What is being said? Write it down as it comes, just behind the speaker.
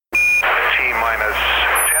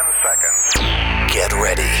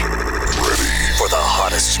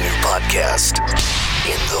podcast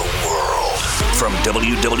in the world. From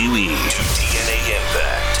WWE to TNA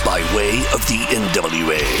Impact, by way of the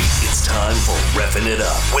NWA, it's time for Refin' It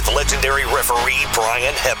Up with legendary referee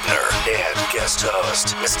Brian Hebner and guest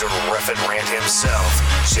host, Mr. Refin' Rant himself,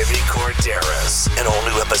 Jimmy Corderas. An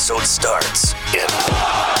all-new episode starts in...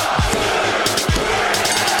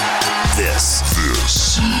 This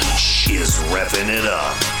is Refin' It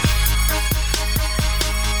Up.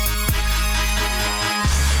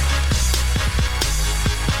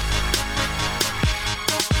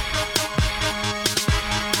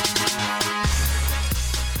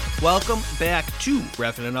 Welcome back to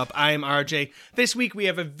Refin' It Up. I am RJ. This week we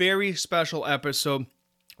have a very special episode.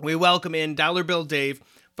 We welcome in Dollar Bill Dave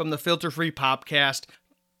from the Filter Free Popcast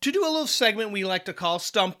to do a little segment we like to call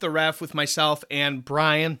Stump the Ref with myself and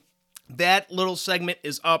Brian. That little segment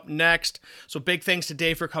is up next. So big thanks to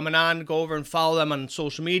Dave for coming on. Go over and follow them on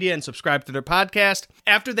social media and subscribe to their podcast.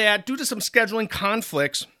 After that, due to some scheduling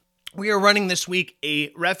conflicts, we are running this week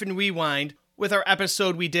a Ref and Rewind with our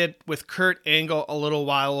episode we did with Kurt Angle a little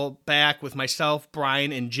while back with myself,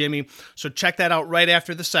 Brian, and Jimmy. So check that out right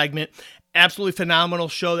after the segment. Absolutely phenomenal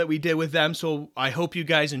show that we did with them, so I hope you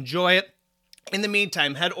guys enjoy it. In the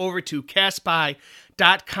meantime, head over to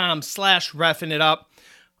castby.com/reffinitup.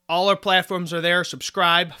 All our platforms are there.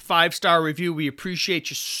 Subscribe, 5-star review. We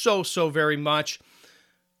appreciate you so very much.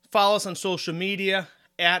 Follow us on social media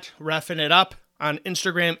at reffinitup on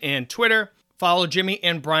Instagram and Twitter. Follow Jimmy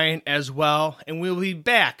and Brian as well. And we'll be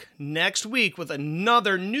back next week with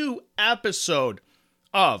another new episode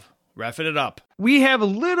of Refin' It Up. We have a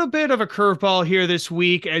little bit of a curveball here this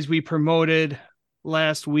week as we promoted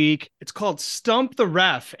last week. It's called Stump the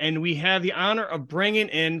Ref. And we have the honor of bringing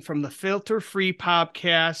in from the Filter Free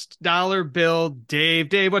Popcast, Dollar Bill Dave.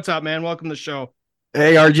 Dave, what's up, man? Welcome to the show.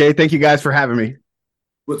 Hey, RJ. Thank you guys for having me.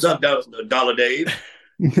 What's up, Dollar Dave?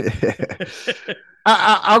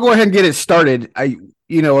 I'll go ahead and get it started. A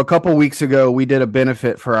couple weeks ago, we did a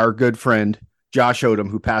benefit for our good friend, Josh Odom,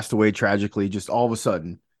 who passed away tragically just all of a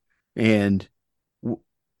sudden. And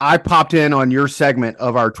I popped in on your segment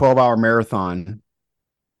of our 12-hour marathon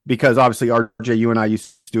because obviously, RJ, you and I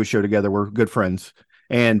used to do a show together. We're good friends.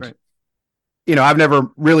 And, right. I've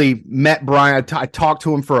never really met Brian. I talked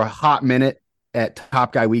to him for a hot minute at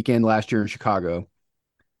Top Guy Weekend last year in Chicago.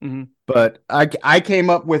 Mm-hmm. But I came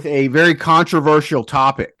up with a very controversial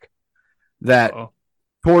topic that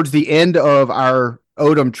towards the end of our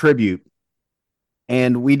Odom tribute,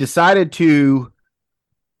 and we decided to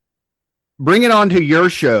bring it onto your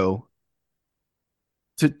show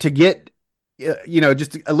to get,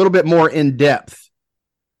 just a little bit more in depth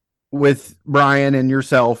with Brian and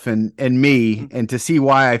yourself and me, and to see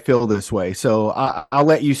why I feel this way. So I'll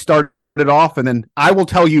let you start it off, and then I will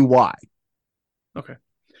tell you why. Okay.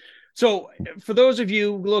 So for those of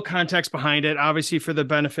you, a little context behind it, obviously for the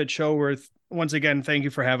benefit show, once again, thank you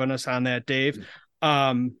for having us on that, Dave.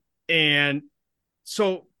 And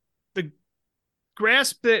so to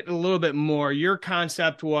grasp it a little bit more, your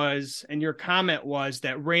concept was, and your comment was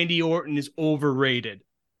that Randy Orton is overrated.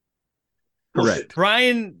 Correct.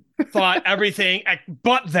 Brian thought everything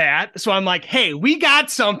but that. So I'm like, hey, we got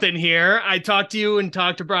something here. I talked to you and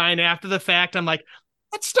talked to Brian after the fact. I'm like,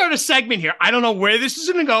 let's start a segment here. I don't know where this is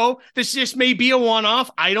going to go. This just may be a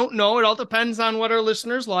one-off. I don't know. It all depends on what our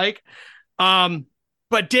listeners like.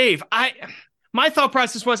 But Dave, my thought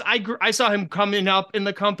process was I saw him coming up in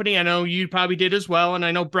the company. I know you probably did as well. And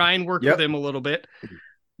I know Brian worked with him a little bit.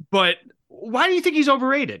 But why do you think he's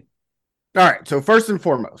overrated? All right. So first and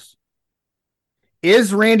foremost,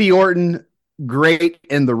 is Randy Orton great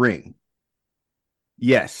in the ring?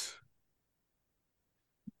 Yes.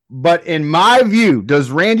 But in my view,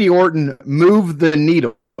 does Randy Orton move the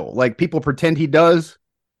needle like people pretend he does?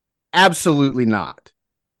 Absolutely not.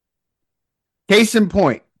 Case in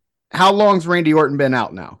point, how long's Randy Orton been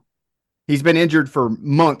out now? He's been injured for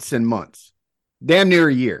months and months, damn near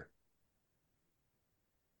a year.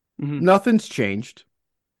 Mm-hmm. Nothing's changed.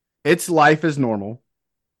 It's life as normal.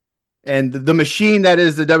 And the machine that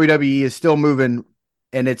is the WWE is still moving,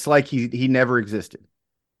 and it's like he never existed.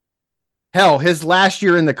 Hell, his last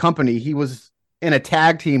year in the company, he was in a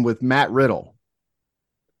tag team with Matt Riddle.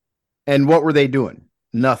 And what were they doing?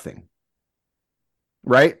 Nothing.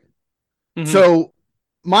 Right? Mm-hmm. So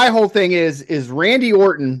my whole thing is Randy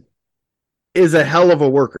Orton is a hell of a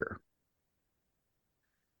worker.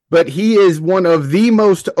 But he is one of the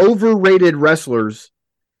most overrated wrestlers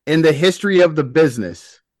in the history of the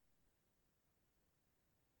business.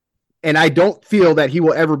 And I don't feel that he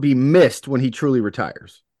will ever be missed when he truly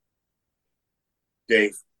retires.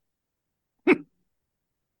 Dave.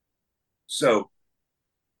 So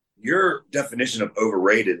your definition of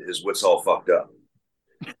overrated is what's all fucked up.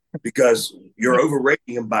 Because you're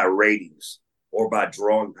overrating him by ratings or by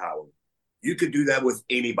drawing power. You could do that with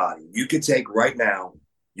anybody. You could take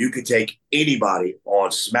anybody on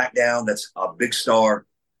SmackDown that's a big star,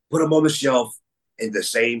 put them on the shelf, and the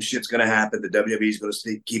same shit's going to happen. The WWE is going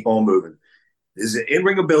to keep on moving. His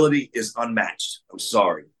in-ring ability is unmatched. I'm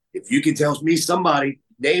sorry. If you can tell me somebody,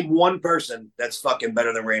 name one person that's fucking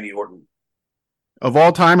better than Randy Orton. Of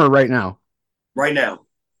all time or right now? Right now.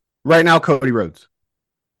 Right now, Cody Rhodes.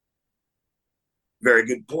 Very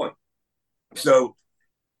good point. So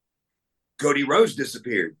Cody Rhodes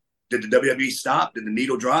disappeared. Did the WWE stop? Did the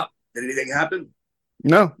needle drop? Did anything happen?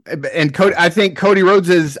 No. And Cody, I think Cody Rhodes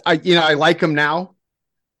is, I like him now,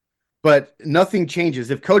 but nothing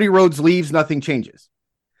changes. If Cody Rhodes leaves, nothing changes.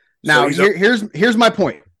 Now, here's my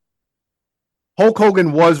point. Hulk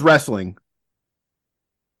Hogan was wrestling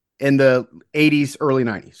in the 80s, early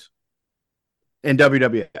 90s in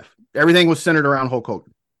WWF. Everything was centered around Hulk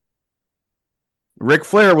Hogan. Ric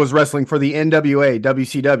Flair was wrestling for the NWA,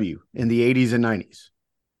 WCW in the 80s and 90s.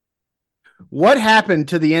 What happened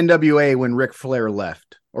to the NWA when Ric Flair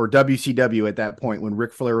left, or WCW at that point when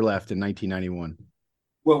Ric Flair left in 1991?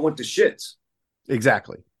 Well, it went to shits.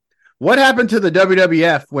 Exactly. What happened to the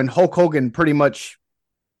WWF when Hulk Hogan pretty much,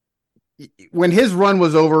 when his run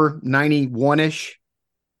was over 91-ish,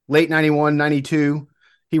 late 91, 92,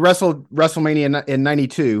 he wrestled WrestleMania in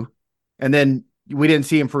 92, and then we didn't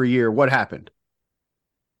see him for a year. What happened?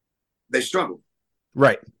 They struggled.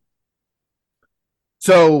 Right.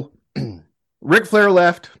 So Ric Flair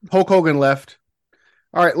left, Hulk Hogan left.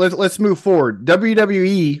 All right, let's move forward.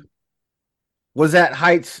 WWE was at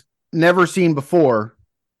heights never seen before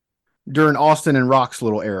during Austin and Rock's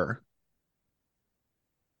little era.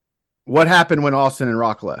 What happened when Austin and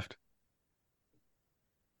Rock left?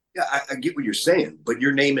 Yeah, I get what you're saying, but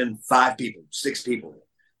you're naming 5 people, 6 people.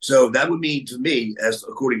 So that would mean to me, as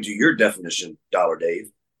according to your definition, Dollar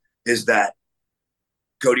Dave, is that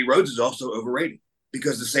Cody Rhodes is also overrated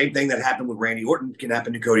because the same thing that happened with Randy Orton can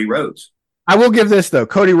happen to Cody Rhodes. I will give this, though.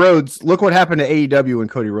 Cody Rhodes, look what happened to AEW when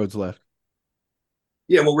Cody Rhodes left.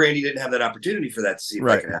 Yeah, well, Randy didn't have that opportunity for that to see if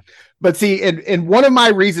that can happen. But see, and one of my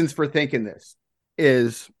reasons for thinking this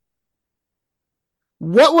is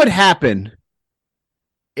what would happen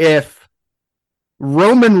if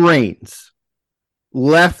Roman Reigns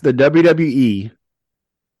left the WWE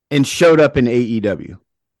and showed up in AEW?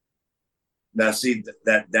 Now, see,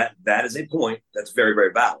 that is a point that's very,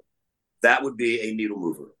 very valid. That would be a needle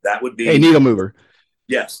mover. That would be a needle mover.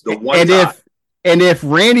 Yes, the one. And if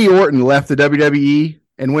Randy Orton left the WWE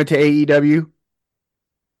and went to AEW,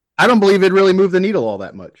 I don't believe it'd really move the needle all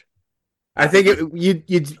that much. I think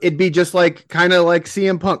it'd be just like kind of like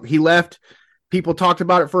CM Punk. He left. People talked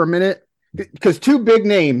about it for a minute because 2 big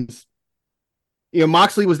names.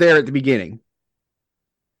 Moxley was there at the beginning,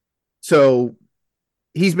 so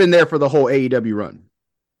he's been there for the whole AEW run.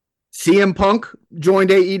 CM Punk joined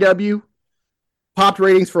AEW, popped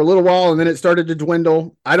ratings for a little while, and then it started to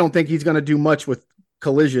dwindle. I don't think he's going to do much with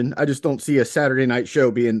Collision. I just don't see a Saturday night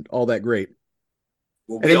show being all that great.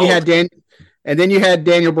 Well, and then you had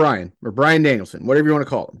Daniel Bryan or Bryan Danielson, whatever you want to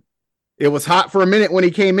call him. It was hot for a minute when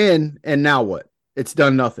he came in, and now what? It's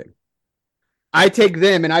done nothing. I take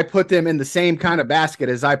them and I put them in the same kind of basket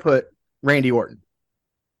as I put Randy Orton.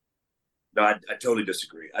 No, I totally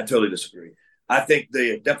disagree. I think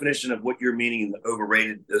the definition of what you're meaning in the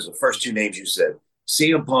overrated is the first 2 names you said,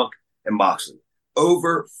 CM Punk and Moxley.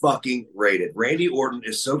 Over fucking rated. Randy Orton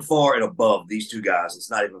is so far and above these 2 guys, it's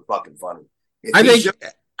not even fucking funny.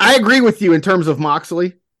 I agree with you in terms of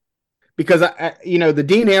Moxley because the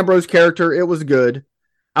Dean Ambrose character, it was good.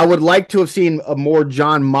 I would like to have seen a more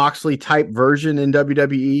John Moxley type version in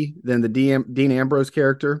WWE than the Dean Ambrose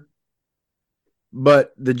character.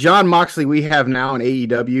 But the John Moxley we have now in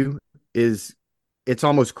AEW it's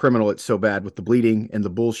almost criminal. It's so bad with the bleeding and the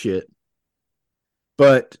bullshit.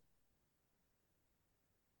 But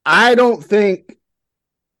I don't think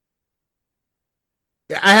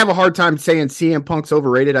I have a hard time saying CM Punk's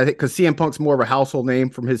overrated. I think because CM Punk's more of a household name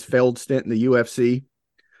from his failed stint in the UFC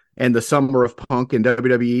and the summer of Punk in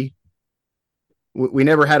WWE. We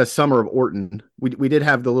never had a summer of Orton. We did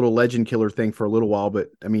have the little legend killer thing for a little while, but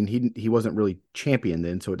I mean, he wasn't really champion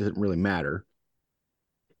then, so it doesn't really matter.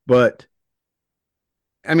 But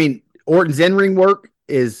I mean, Orton's in-ring work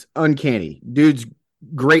is uncanny. Dude's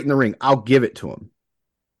great in the ring. I'll give it to him.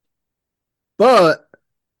 But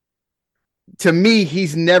to me,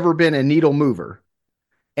 he's never been a needle mover.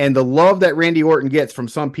 And the love that Randy Orton gets from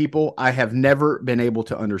some people, I have never been able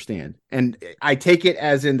to understand. And I take it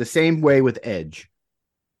as in the same way with Edge.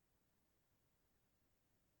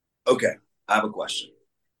 Okay, I have a question.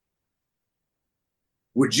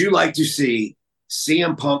 Would you like to see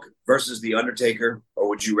CM Punk versus The Undertaker, or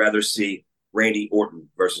would you rather see Randy Orton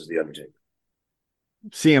versus The Undertaker?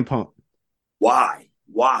 CM Punk. Why?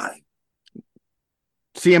 Why?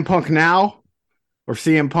 CM Punk now or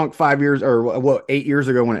CM Punk 5 years or 8 years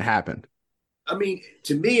ago when it happened? I mean,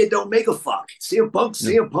 to me, it don't make a fuck. CM Punk,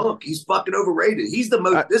 CM Punk. He's fucking overrated. He's the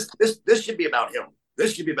most. This should be about him.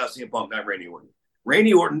 This should be about CM Punk, not Randy Orton.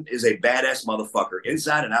 Randy Orton is a badass motherfucker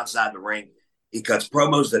inside and outside the ring. He cuts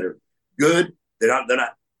promos that are good. They're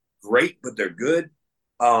not great, but they're good.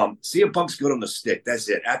 CM Punk's good on the stick. That's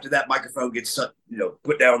it. After that microphone gets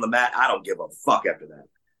put down on the mat, I don't give a fuck after that.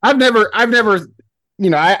 I've never, I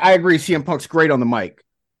agree CM Punk's great on the mic.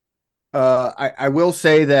 I will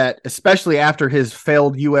say that, especially after his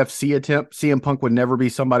failed UFC attempt, CM Punk would never be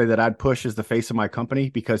somebody that I'd push as the face of my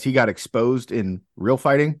company because he got exposed in real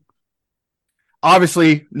fighting.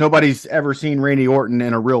 Obviously, nobody's ever seen Randy Orton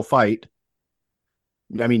in a real fight.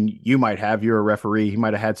 I mean, you might have. You're a referee. He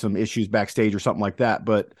might have had some issues backstage or something like that.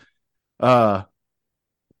 But I'd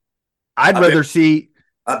rather see.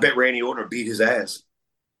 I bet Randy Orton beat his ass.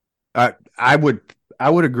 I would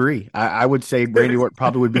agree. I would say Randy Orton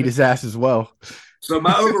probably would beat his ass as well. So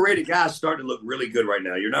my overrated guy's starting to look really good right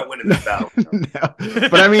now. You're not winning this battle. No.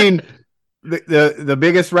 But I mean, the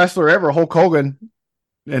biggest wrestler ever, Hulk Hogan,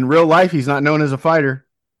 in real life, he's not known as a fighter.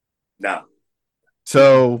 No.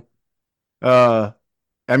 So, I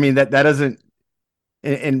mean, that doesn't,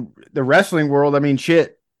 in the wrestling world, I mean,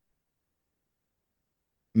 shit,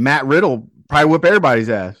 Matt Riddle probably whip everybody's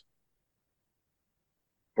ass.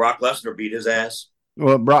 Brock Lesnar beat his ass.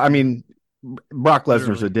 Well, Brock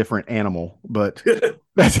Lesnar's a different animal, but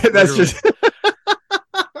that's just.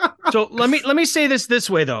 So let me say this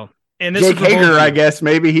way though, and this Jake Hager, I guess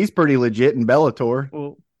maybe he's pretty legit in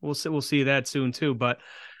Bellator. We'll see that soon too. But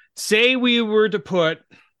say we were to put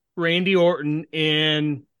Randy Orton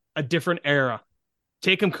in a different era,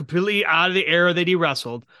 take him completely out of the era that he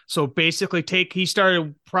wrestled. So basically, he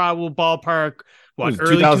started probably ballpark early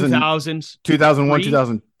 2000s, 2001,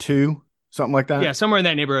 2002. Something like that? Yeah, somewhere in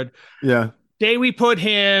that neighborhood. Yeah. Say we put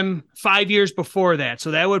him 5 years before that.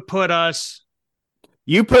 So that would put us...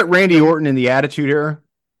 You put Randy Orton in the Attitude Era?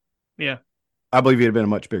 Yeah. I believe he'd have been a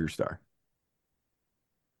much bigger star.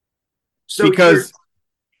 So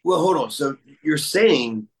hold on. So you're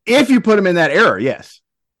saying... If you put him in that era, yes.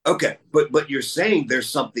 Okay, but you're saying there's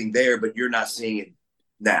something there, but you're not seeing it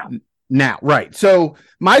now. Now, right. So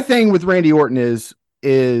my thing with Randy Orton is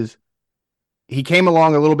he came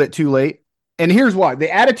along a little bit too late. And here's why.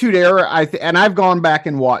 The Attitude Era, and I've gone back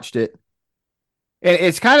and watched it. And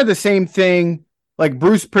it's kind of the same thing like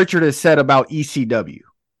Bruce Pritchard has said about ECW.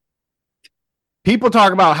 People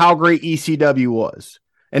talk about how great ECW was.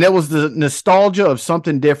 And it was the nostalgia of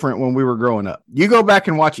something different when we were growing up. You go back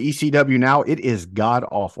and watch ECW now, it is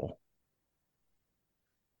god-awful.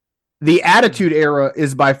 The Attitude Era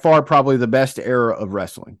is by far probably the best era of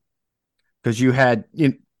wrestling. Because you had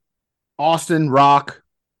Austin, Rock,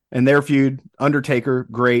 and their feud, Undertaker,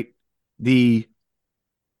 great.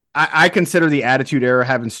 I consider the Attitude Era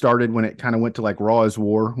having started when it kind of went to like Raw is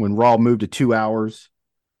War, when Raw moved to 2 hours.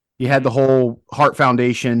 You had the whole Hart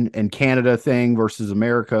Foundation and Canada thing versus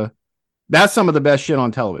America. That's some of the best shit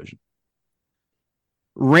on television.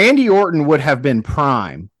 Randy Orton would have been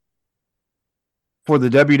prime for the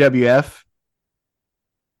WWF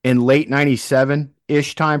in late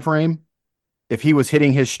 97-ish time frame if he was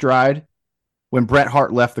hitting his stride when Bret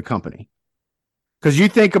Hart left the company. Because you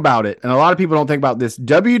think about it, and a lot of people don't think about this,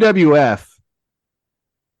 WWF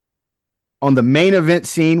on the main event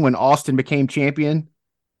scene when Austin became champion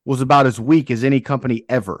was about as weak as any company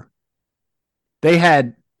ever. They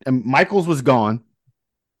had, and Michaels was gone.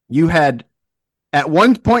 You had, at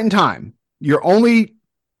one point in time, your only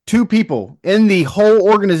two people in the whole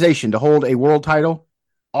organization to hold a world title,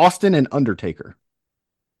 Austin and Undertaker.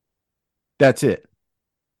 That's it.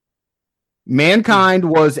 Mankind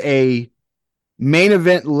was a main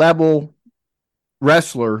event level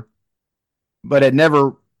wrestler, but had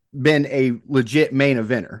never been a legit main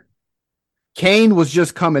eventer. Kane was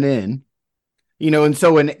just coming in, and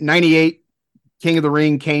so in 98, King of the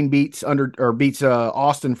Ring, Kane beats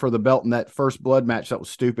Austin for the belt in that first blood match. That was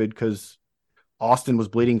stupid because Austin was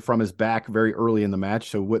bleeding from his back very early in the match,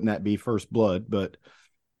 so wouldn't that be first blood? But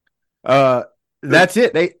that's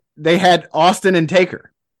it. They had Austin and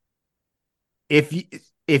Taker.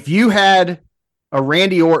 If you had a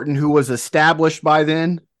Randy Orton who was established by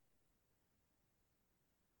then,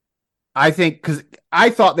 I think, because I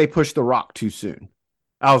thought they pushed The Rock too soon.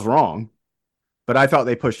 I was wrong, but I thought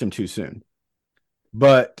they pushed him too soon.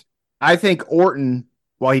 But I think Orton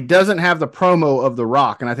while he doesn't have the promo of The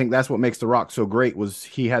Rock, and I think that's what makes The Rock so great, was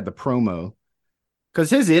he had the promo.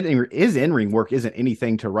 Because his in-ring work isn't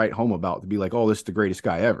anything to write home about, to be like, oh, this is the greatest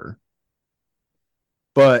guy ever.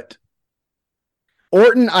 But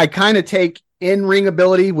Orton, I kind of take in-ring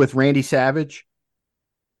ability with Randy Savage,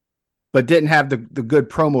 but didn't have the good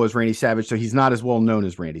promo as Randy Savage, so he's not as well known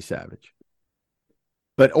as Randy Savage.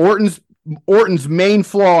 But Orton's main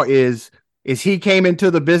flaw is he came into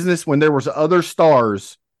the business when there was other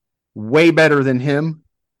stars way better than him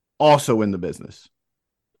also in the business.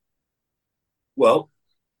 Well,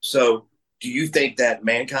 so do you think that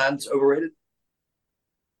Mankind's overrated?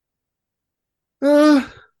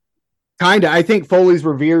 Kind of. I think Foley's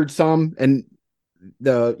revered some, and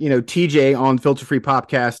the TJ on Filter Free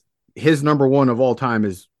Popcast, his number one of all time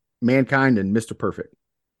is Mankind and Mr. Perfect.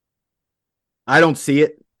 I don't see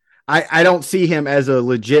it. I don't see him as a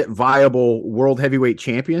legit viable world heavyweight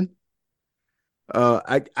champion.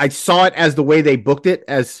 I saw it as the way they booked it,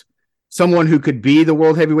 as someone who could be the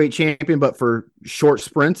world heavyweight champion, but for short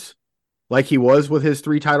sprints, like he was with his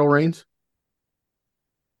 3 title reigns.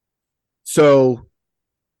 So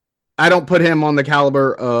I don't put him on the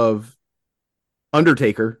caliber of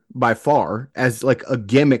Undertaker by far as like a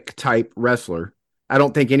gimmick type wrestler. I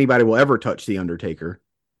don't think anybody will ever touch the Undertaker,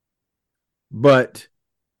 but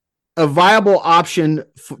a viable option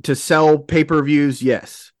to sell pay-per-views.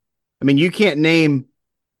 Yes. I mean, you can't name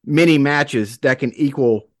many matches that can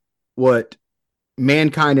equal what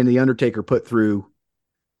Mankind and the Undertaker put through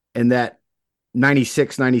in that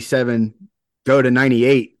 96, 97, go to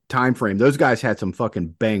 98 time frame. Those guys had some fucking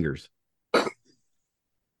bangers.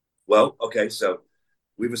 Well, okay, so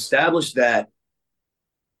we've established that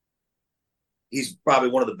he's probably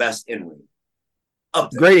one of the best in ring.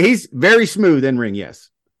 Great. He's very smooth in ring, yes.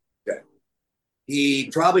 Okay. He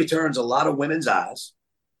probably turns a lot of women's eyes,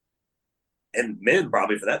 and men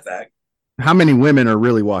probably for that fact. How many women are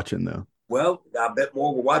really watching, though? Well, I bet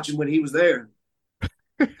more were watching when he was there.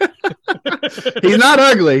 He's not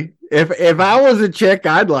ugly. If I was a chick,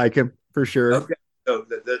 I'd like him for sure. Okay,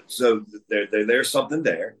 so there's something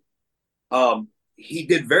there. He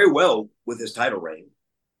did very well with his title reign.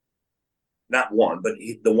 Not one, but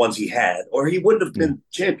the ones he had, or he wouldn't have been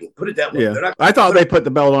champion. Put it that way. Yeah. I thought they put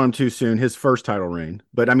the belt on him too soon, his first title reign.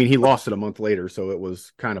 But I mean, he lost it a month later, so it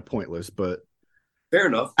was kind of pointless. But fair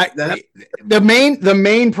enough. The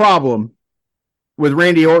main problem with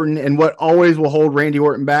Randy Orton, and what always will hold Randy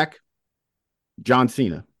Orton back, John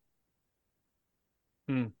Cena.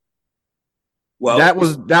 Well, that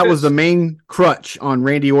was the main crutch on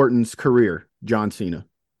Randy Orton's career, John Cena.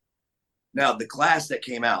 Now, the class that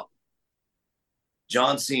came out,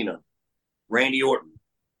 John Cena, Randy Orton,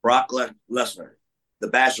 Brock Lesnar, the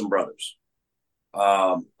Basham brothers.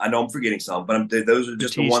 I know I'm forgetting some, but those are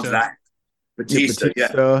just Batista. The ones that Batista,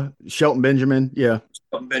 yeah. Shelton Benjamin, yeah.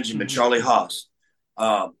 Shelton Benjamin, Charlie Haas.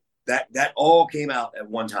 That all came out at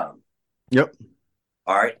one time. Yep.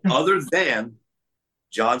 All right. Other than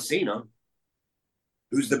John Cena,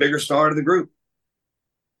 who's the bigger star of the group?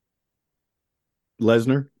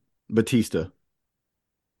 Lesnar, Batista.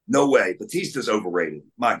 No way. Batista's overrated.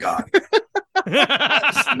 My God.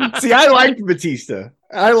 See, I liked Batista.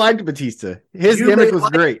 His gimmick was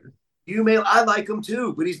great. I like him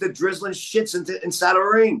too, but he's the drizzling shits inside of a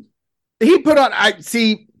ring. He put on.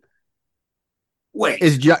 Wait,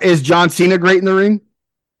 is John Cena great in the ring?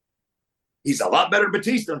 He's a lot better than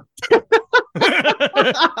Batista.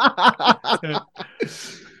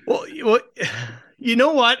 Well, you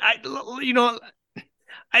know what?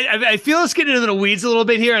 I feel us getting into the weeds a little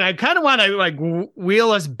bit here, and I kind of want to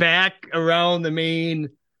wheel us back around the main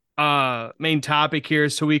topic here,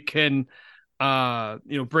 so we can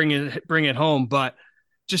bring it home. But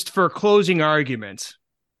just for closing arguments,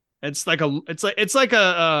 it's like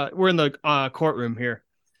we're in the courtroom here.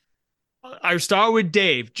 I start with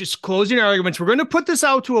Dave. Just closing arguments. We're going to put this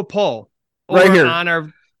out to a poll right here on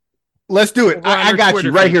our. Let's do it. I got Twitter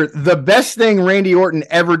you right here. The best thing Randy Orton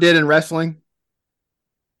ever did in wrestling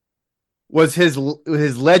was his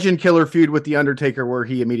legend killer feud with The Undertaker, where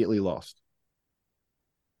he immediately lost.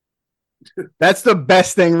 That's the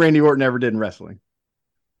best thing Randy Orton ever did in wrestling.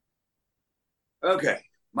 Okay.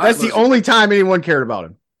 That's the only time anyone cared about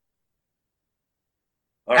him.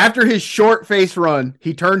 Right. After his short face run,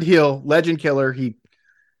 he turned heel, legend killer. He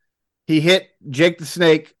hit Jake the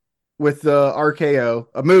Snake with the RKO,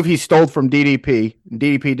 a move he stole from DDP.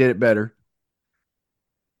 DDP did it better.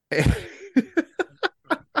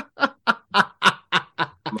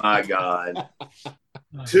 My God.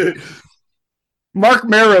 Mark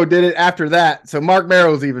Marrow did it after that, so Mark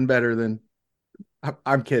Marrow's even better than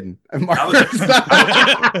I'm kidding.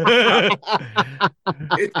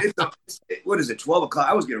 What is it? 12 o'clock.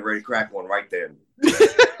 I was getting ready to crack one right then.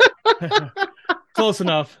 Close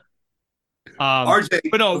enough.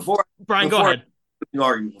 RJ, but no, Brian, go ahead.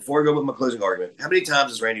 Before I go with my closing argument, how many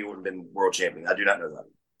times has Randy Orton been world champion? I do not know that.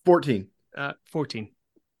 14. 14.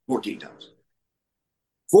 14 times.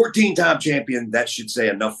 14-time champion. That should say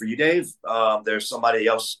enough for you, Dave. There's somebody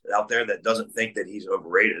else out there that doesn't think that he's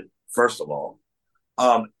overrated, first of all.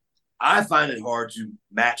 I find it hard to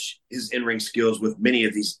match his in-ring skills with many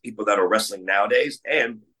of these people that are wrestling nowadays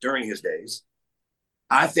and during his days.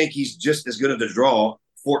 I think he's just as good of a draw,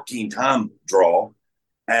 14-time draw,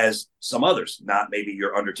 as some others. Not maybe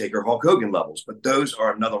your Undertaker, Hulk Hogan levels, but those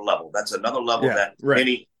are another level. That's another level that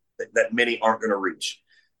many aren't going to reach.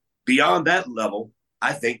 Beyond that level,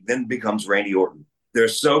 I think then becomes Randy Orton.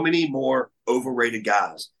 There's so many more overrated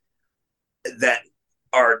guys that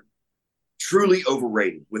are truly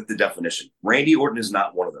overrated with the definition. Randy Orton is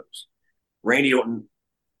not one of those. Randy Orton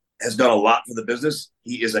has done a lot for the business.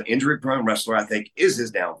 He is an injury-prone wrestler, I think, is his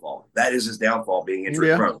downfall. That is his downfall, being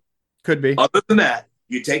injury-prone. Could be. Other than that,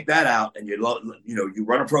 you take that out and you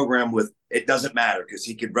run a program with it doesn't matter because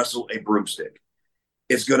he could wrestle a broomstick.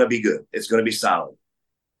 It's going to be good. It's going to be solid.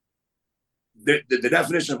 The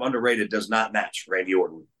definition of underrated does not match Randy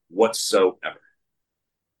Orton whatsoever.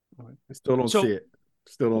 I still don't see it.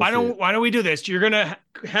 Why don't we do this? You're gonna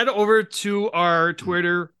head over to our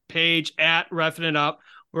Twitter page at Refin It Up.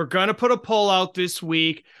 We're gonna put a poll out this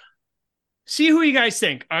week. See who you guys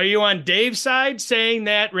think. Are you on Dave's side saying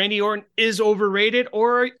that Randy Orton is overrated,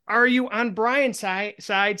 or are you on Brian's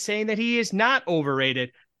side saying that he is not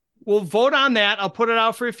overrated? We'll vote on that. I'll put it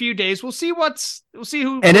out for a few days. We'll see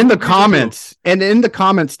who. And in the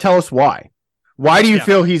comments, tell us why. Why do you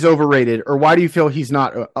feel he's overrated, or why do you feel he's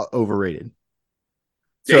not overrated?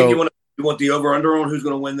 Dave, you want the over under on who's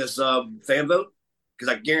going to win this fan vote?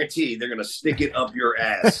 Because I guarantee they're going to stick it up your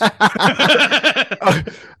ass.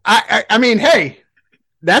 I mean, hey,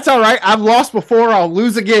 that's all right. I've lost before. I'll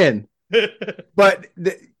lose again. But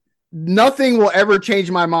nothing will ever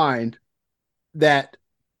change my mind that.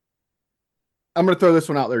 I'm going to throw this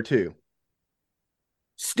one out there too.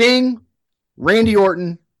 Sting, Randy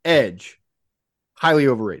Orton, Edge, highly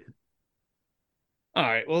overrated. All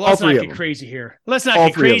right. Well, let's not get crazy here. Let's not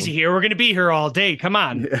get crazy here. We're going to be here all day. Come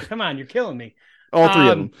on. Yeah. Come on. You're killing me. All three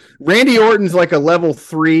of them. Randy Orton's like a level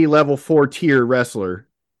 3, level 4 tier wrestler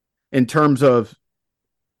in terms of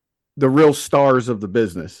the real stars of the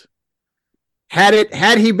business. Had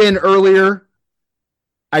he been earlier,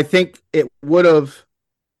 I think it might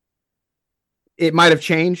have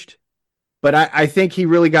changed, but I think he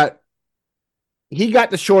really got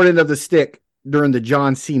the short end of the stick during the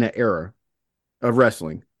John Cena era of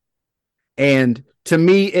wrestling. And to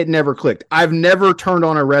me, it never clicked. I've never turned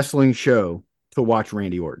on a wrestling show to watch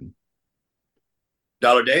Randy Orton.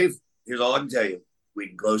 Dollar Dave, here's all I can tell you. We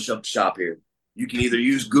can close up shop here. You can either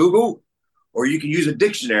use Google or you can use a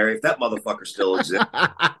dictionary if that motherfucker still exists.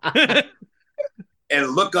 And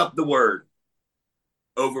look up the word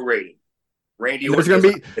overrated. Randy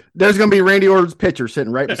Orton. There's gonna be Randy Orton's picture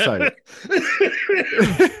sitting right beside it.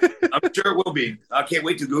 I'm sure it will be. I can't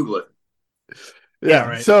wait to Google it. Yeah.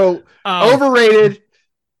 Right. So overrated.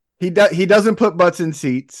 He doesn't put butts in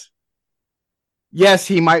seats. Yes,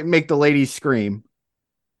 he might make the ladies scream,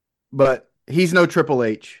 but he's no Triple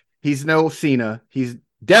H. He's no Cena. He's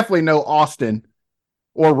definitely no Austin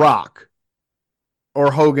or Rock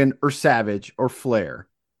or Hogan or Savage or Flair.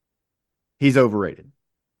 He's overrated.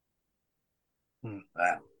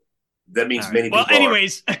 Wow. That means many people. Well,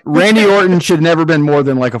 anyways, Randy Orton should never been more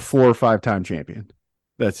than like a 4 or 5 time champion.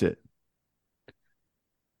 That's it.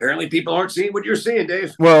 Apparently, people aren't seeing what you're seeing,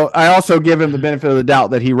 Dave. Well, I also give him the benefit of the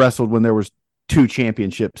doubt that he wrestled when there was 2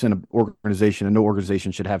 championships in an organization, and no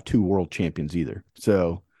organization should have 2 world champions either.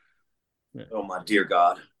 So, oh my dear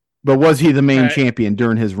God! But was he the main champion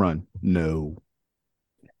during his run? No.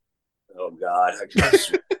 Oh God!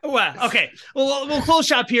 Well, okay. Well, we'll close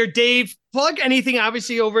shop here. Dave, plug anything.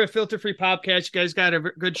 Obviously, over at Filter Free Podcast, you guys got a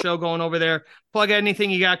good show going over there. Plug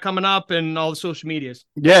anything you got coming up and all the social medias.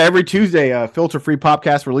 Yeah, every Tuesday, Filter Free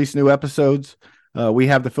Podcast release new episodes. We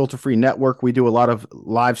have the Filter Free Network. We do a lot of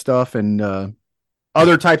live stuff and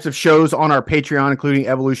other types of shows on our Patreon, including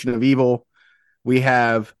Evolution of Evil. We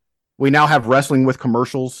now have wrestling with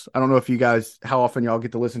commercials. I don't know if you guys, how often y'all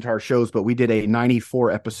get to listen to our shows, but we did a 94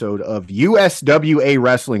 episode of USWA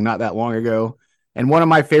wrestling not that long ago. And one of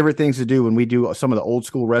my favorite things to do when we do some of the old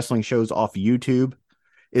school wrestling shows off YouTube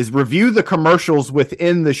is review the commercials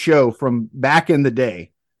within the show from back in the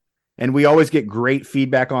day. And we always get great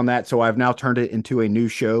feedback on that. So I've now turned it into a new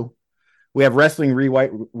show. We have Wrestling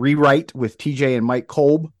Rewrite with TJ and Mike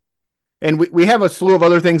Kolb. And we have a slew of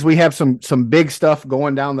other things. We have some big stuff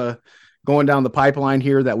going down the pipeline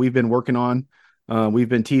here that we've been working on. We've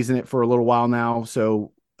been teasing it for a little while now.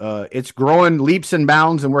 So it's growing leaps and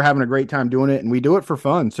bounds, and we're having a great time doing it. And we do it for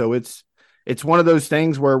fun. So it's one of those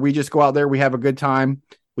things where we just go out there, we have a good time.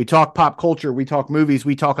 We talk pop culture, we talk movies,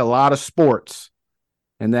 we talk a lot of sports.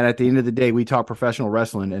 And then at the end of the day, we talk professional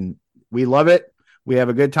wrestling, and we love it. We have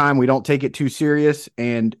a good time. We don't take it too serious.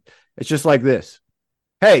 And it's just like this.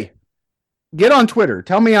 Hey, get on Twitter.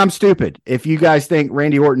 Tell me I'm stupid if you guys think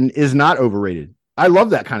Randy Orton is not overrated. I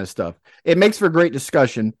love that kind of stuff. It makes for great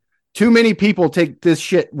discussion. Too many people take this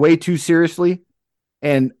shit way too seriously.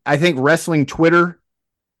 And I think wrestling Twitter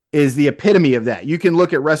is the epitome of that. You can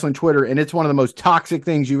look at wrestling Twitter, and it's one of the most toxic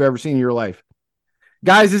things you've ever seen in your life.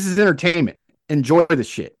 Guys, this is entertainment. Enjoy the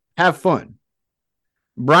shit. Have fun.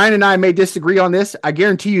 Brian and I may disagree on this. I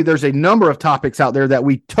guarantee you there's a number of topics out there that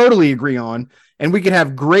we totally agree on, and we can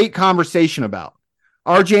have great conversation about.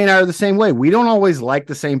 RJ and I are the same way. We don't always like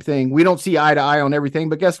the same thing. We don't see eye to eye on everything,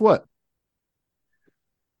 but guess what?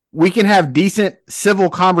 We can have decent civil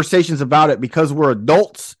conversations about it because we're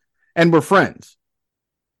adults and we're friends.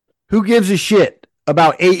 Who gives a shit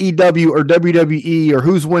about AEW or WWE or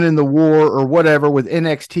who's winning the war or whatever with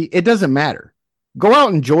NXT? It doesn't matter. Go out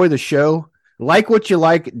and enjoy the show. Like what you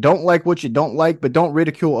like, don't like what you don't like, but don't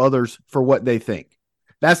ridicule others for what they think.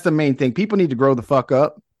 That's the main thing. People need to grow the fuck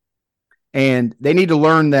up, and they need to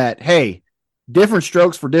learn that, hey, different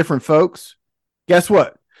strokes for different folks. Guess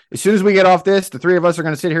what? As soon as we get off this, the three of us are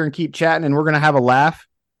going to sit here and keep chatting, and we're going to have a laugh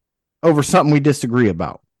over something we disagree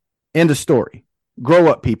about. End of story. Grow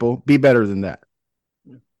up, people. Be better than that.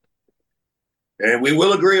 And we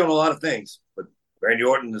will agree on a lot of things, but Randy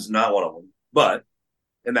Orton is not one of them.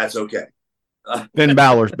 And that's okay. Finn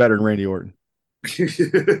Balor's better than Randy Orton.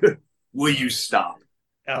 Will you stop?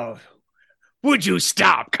 Oh, would you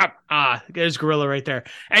stop? There's Gorilla right there.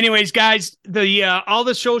 Anyways, guys, all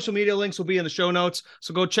the social media links will be in the show notes,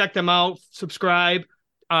 so go check them out. Subscribe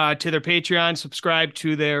to their Patreon. Subscribe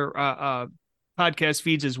to their podcast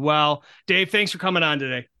feeds as well. Dave, thanks for coming on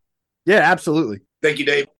today. Yeah, absolutely. Thank you,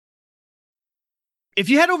 Dave. If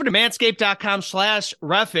you head over to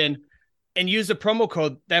manscaped.com/Refin and use that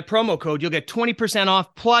promo code, you'll get 20%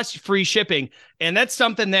 off plus free shipping. And that's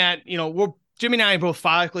something that, Jimmy and I are both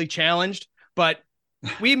follically challenged, but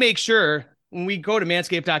we make sure when we go to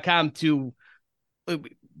manscaped.com to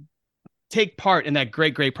take part in that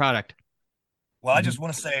great, great product. Well, I just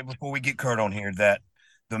want to say before we get Kurt on here that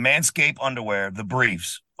the Manscaped underwear, the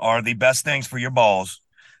briefs, are the best things for your balls.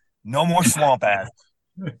 No more swamp ass.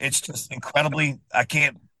 It's just incredibly, I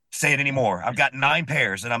can't say it anymore. I've got 9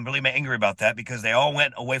 pairs, and I'm really angry about that because they all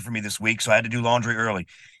went away from me this week, so I had to do laundry early.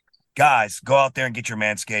 Guys, go out there and get your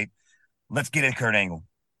Manscaped. Let's get in Kurt Angle.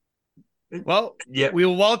 Well, we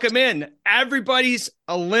will welcome in everybody's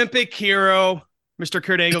Olympic hero, Mr.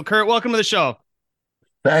 Kurt Angle. Kurt, welcome to the show.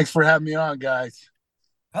 Thanks for having me on, guys.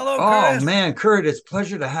 Hello, Kurt. Oh, man, Kurt, it's a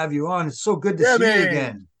pleasure to have you on. It's so good to see you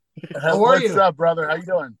again. How are you? What's up, brother? How you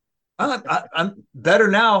doing? I'm better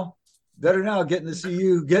now. Getting to see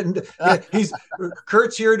you.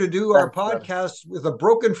 Kurt's here to do our podcast with a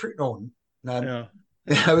broken free. No, not. Yeah.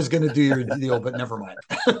 I was going to do your deal, but never mind.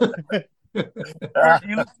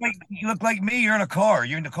 You look like me. You're in a car.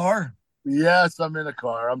 You in the car? Yes, I'm in a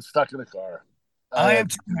car. I'm stuck in a car. I am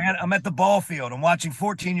too, man. I'm at the ball field. I'm watching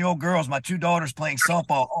 14-year-old girls. My 2 daughters playing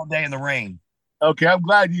softball all day in the rain. Okay, I'm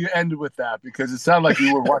glad you ended with that because it sounded like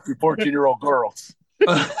you were watching 14-year-old girls.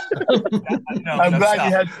 I'm glad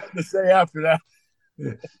you had something to say after that.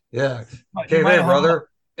 Yeah. Okay, hey, brother.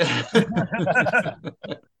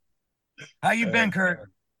 How you been,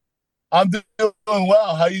 Kurt? I'm doing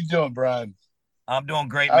well. How you doing, Brian? I'm doing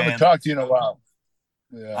great, man. I haven't talked to you in a while.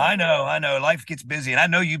 Yeah. I know. Life gets busy, and I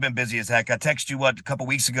know you've been busy as heck. I texted you a couple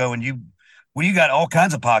weeks ago, and you got all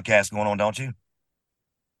kinds of podcasts going on, don't you?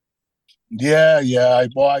 Yeah. I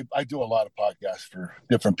do a lot of podcasts for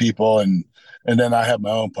different people, and then I have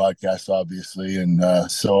my own podcast, obviously,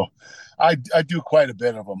 and so I do quite a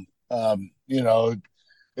bit of them.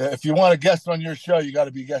 If you want a guest on your show, you got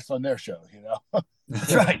to be a guest on their show.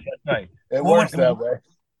 That's right. It works that way.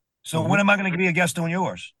 So when am I going to be a guest on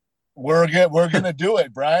yours? We're gonna do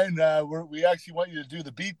it, Brian. We actually want you to do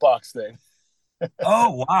the beatbox thing.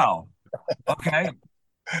 Oh wow! Okay,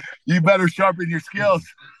 you better sharpen your skills.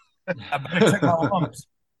 I better check my lungs.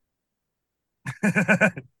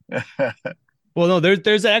 Well, no,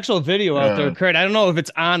 there's an actual video out there, Kurt. I don't know if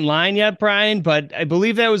it's online yet, Brian, but I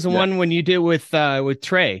believe that was the one when you did with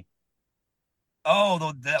Trey.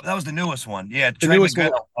 Oh, that was the newest one. Yeah, the Trey newest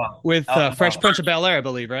one with Fresh Prince of Bel-Air, I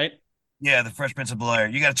believe, right? Yeah, the Fresh Prince of Bel-Air.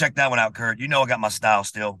 You got to check that one out, Kurt. You know I got my style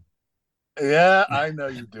still. Yeah, I know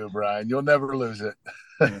you do, Brian. You'll never lose it.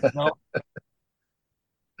 No,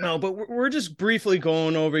 No, but we're just briefly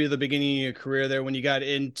going over the beginning of your career there when you got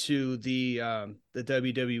into the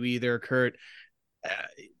WWE there, Kurt.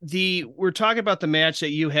 We're talking about the match that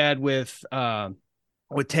you had with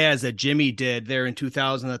Taz that Jimmy did there in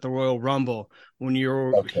 2000 at the Royal Rumble when you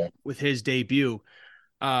were with his debut.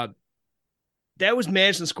 That was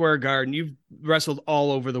Madison Square Garden. You've wrestled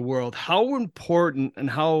all over the world. How important and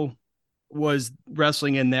how was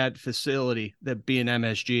wrestling in that facility, that being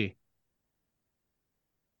MSG?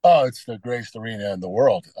 Oh, it's the greatest arena in the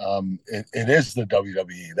world. It is the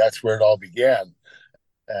WWE. That's where it all began.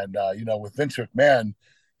 And, with Vince McMahon,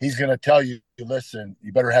 he's going to tell you, listen,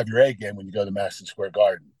 you better have your A game when you go to Madison Square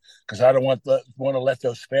Garden, because I don't want to let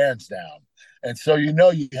those fans down. And so, you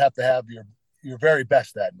have to have your very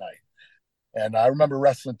best that night. And I remember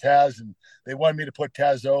wrestling Taz, and they wanted me to put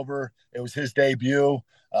Taz over. It was his debut.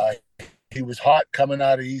 He was hot coming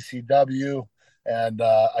out of ECW. And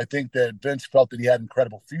I think that Vince felt that he had an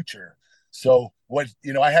incredible future. So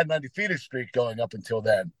I had an undefeated streak going up until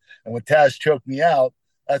then. And when Taz choked me out,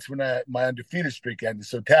 that's when my undefeated streak ended.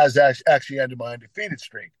 So Taz actually ended my undefeated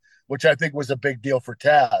streak, which I think was a big deal for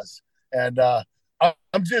Taz. And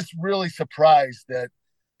I'm just really surprised that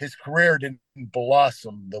his career didn't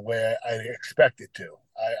blossom the way I expected to.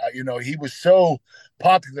 He was so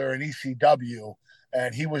popular in ECW,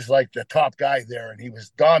 and he was like the top guy there, and he was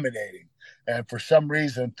dominating. And for some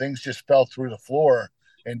reason, things just fell through the floor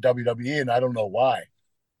in WWE, and I don't know why.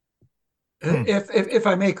 If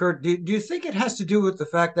I may, Kurt, do you think it has to do with the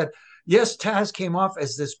fact that, yes, Taz came off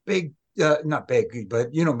as this big, not big,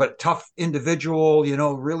 but tough individual,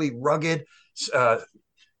 really rugged,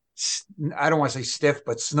 I don't want to say stiff,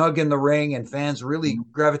 but snug in the ring, and fans really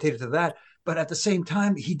gravitated to that. But at the same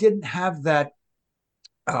time, he didn't have that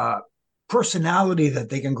personality that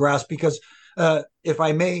they can grasp, because if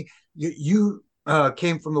I may, you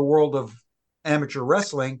came from the world of amateur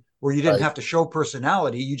wrestling where you didn't have to show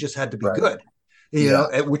personality. You just had to be good,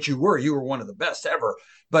 at which you were. You were one of the best ever.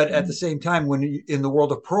 But at the same time, when in the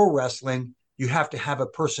world of pro wrestling, you have to have a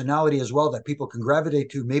personality as well that people can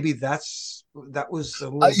gravitate to. Maybe that was a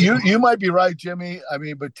little you might be right, Jimmy. I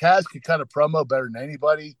mean, but Taz could kind of promo better than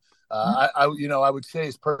anybody. I would say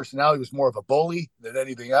his personality was more of a bully than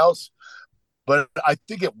anything else. But I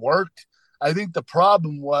think it worked. I think the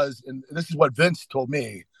problem was, and this is what Vince told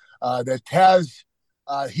me, that Taz,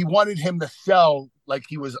 he wanted him to sell like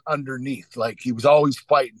he was underneath, like he was always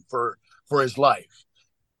fighting for his life,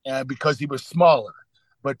 and because he was smaller.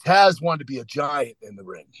 But Taz wanted to be a giant in the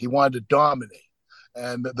ring. He wanted to dominate,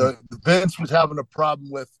 and the Vince was having a problem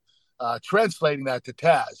with translating that to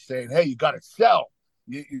Taz, saying, "Hey, you got to sell.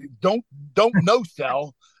 You don't no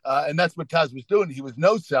sell." And that's what Taz was doing. He was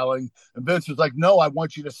no selling, and Vince was like, "No, I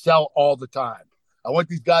want you to sell all the time. I want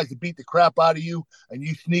these guys to beat the crap out of you, and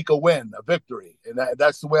you sneak a win, a victory, and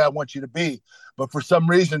that's the way I want you to be." But for some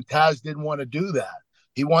reason, Taz didn't want to do that.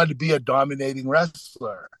 He wanted to be a dominating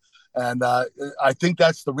wrestler, and I think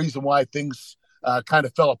that's the reason why things kind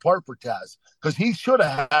of fell apart for Taz, because he should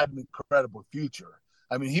have had an incredible future.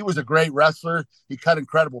 I mean, he was a great wrestler. He cut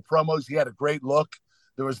incredible promos. He had a great look.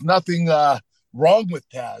 There was nothing wrong with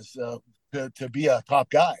Taz to be a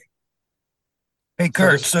top guy. Hey,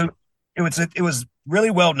 Kurt, so it was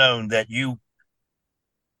really well known that you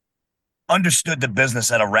understood the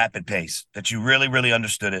business at a rapid pace, that you really, really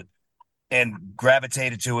understood it and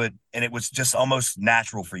gravitated to it. And it was just almost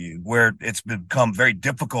natural for you, where it's become very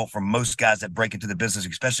difficult for most guys that break into the business,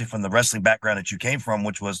 especially from the wrestling background that you came from,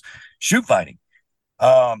 which was shoot fighting.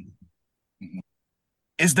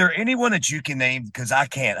 Is there anyone that you can name? Because I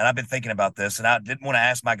can't, and I've been thinking about this, and I didn't want to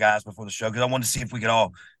ask my guys before the show because I wanted to see if we could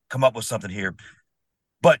all come up with something here.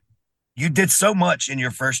 But you did so much in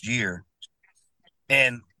your first year,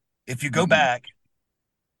 and if you go back,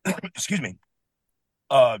 excuse me,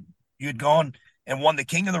 you had gone and won the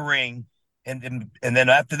King of the Ring, and then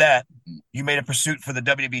after that, you made a pursuit for the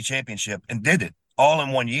WWE Championship and did it all in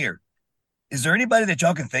 1 year. Is there anybody that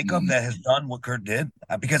y'all can think of that has done what Kurt did?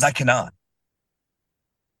 Because I cannot.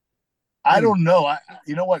 I don't know.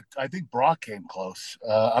 You know what? I think Brock came close.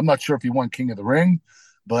 I'm not sure if he won King of the Ring,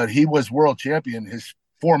 but he was world champion his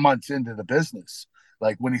 4 months into the business.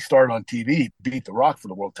 Like when he started on TV, beat The Rock for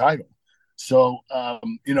the world title. So,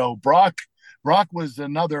 Brock was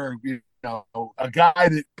another, a guy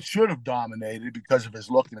that should have dominated because of his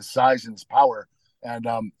look and his size and his power. And,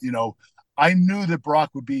 I knew that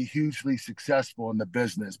Brock would be hugely successful in the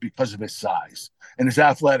business because of his size and his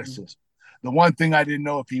athleticism. The one thing I didn't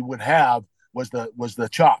know if he would have the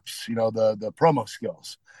chops, the promo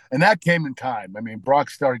skills, and that came in time. I mean, Brock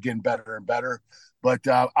started getting better and better, but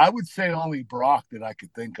I would say only Brock that I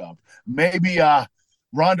could think of. Maybe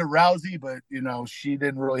Ronda Rousey, but she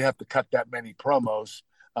didn't really have to cut that many promos.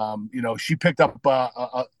 She picked up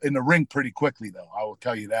in the ring pretty quickly, though. I will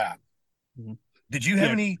tell you that. Did you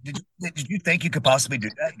have any? Did you think you could possibly do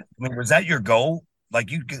that? I mean, was that your goal?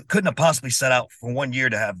 Like you couldn't have possibly set out for 1 year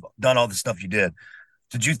to have done all the stuff you did.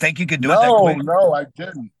 Did you think you could do it that quick? No, I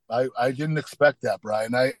didn't. I didn't expect that,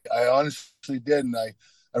 Brian. I honestly didn't. I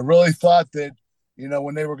really thought that,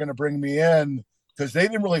 when they were going to bring me in, because they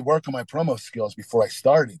didn't really work on my promo skills before I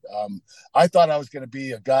started. I thought I was going to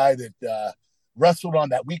be a guy that wrestled on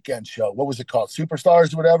that weekend show. What was it called?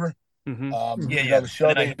 Superstars or whatever. The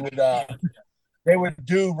show they would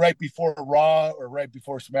do right before Raw or right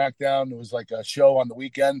before SmackDown. It was like a show on the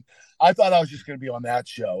weekend. I thought I was just going to be on that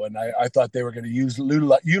show, and I thought they were going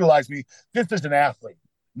to utilize me just as an athlete,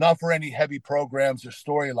 not for any heavy programs or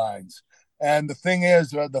storylines. And the thing is,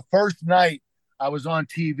 the first night I was on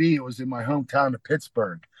TV, it was in my hometown of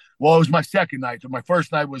Pittsburgh. Well, it was my second night. My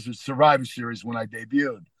first night was a Survivor Series when I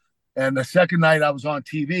debuted. And the second night I was on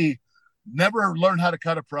TV, never learned how to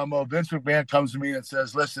cut a promo. Vince McMahon comes to me and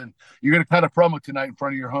says, listen, you're going to cut a promo tonight in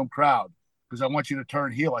front of your home crowd because I want you to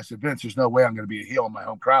turn heel. I said, Vince, there's no way I'm going to be a heel in my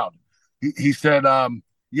home crowd. He said,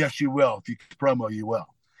 yes, you will. If you promo, you will.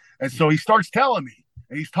 And so he starts telling me,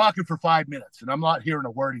 and he's talking for 5 minutes, and I'm not hearing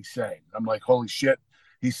a word he's saying. I'm like, holy shit,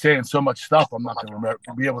 he's saying so much stuff, I'm not going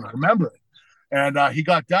to be able to remember it. And he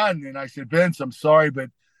got done, and I said, Vince, I'm sorry, but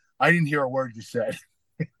I didn't hear a word you said.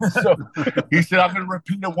 So he said, I'm going to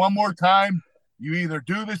repeat it one more time. You either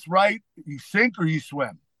do this right, you sink, or you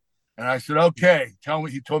swim. And I said, okay, tell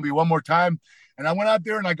me. He told me one more time. And I went out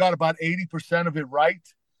there and I got about 80% of it right.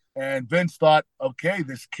 And Vince thought, okay,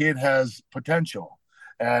 this kid has potential.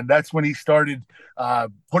 And that's when he started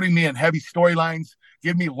putting me in heavy storylines,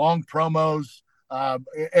 give me long promos. I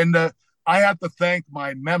have to thank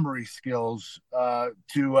my memory skills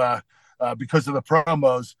because of the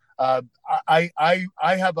promos. I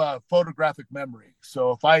have a photographic memory.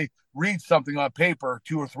 So if I read something on paper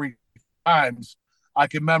 2 or 3 times, I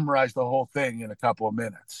can memorize the whole thing in a couple of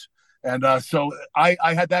minutes. And so I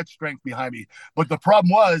had that strength behind me. But the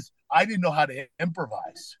problem was I didn't know how to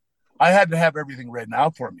improvise. I had to have everything written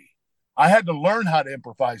out for me. I had to learn how to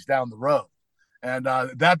improvise down the road. And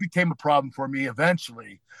that became a problem for me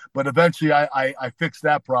eventually. But eventually I fixed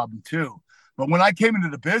that problem too. But when I came into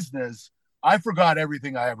the business, I forgot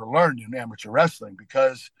everything I ever learned in amateur wrestling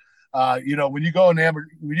because, when you go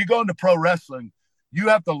into pro wrestling, you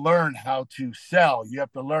have to learn how to sell. You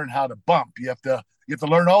have to learn how to bump. You have to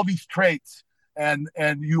learn all these traits, and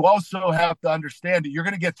you also have to understand that you're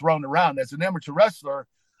going to get thrown around. As an amateur wrestler,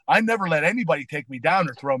 I never let anybody take me down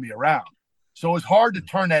or throw me around, so it was hard to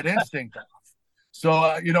turn that instinct off. So,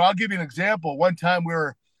 I'll give you an example. One time we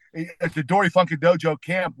were at the Dory Funkin' Dojo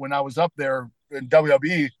camp when I was up there in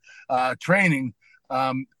WWE training.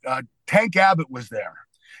 Tank Abbott was there,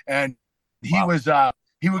 and he would get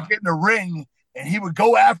in the ring and he would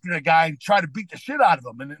go after the guy and try to beat the shit out of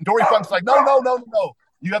him. And Dory Funk's like, no.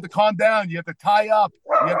 You have to calm down. You have to tie up.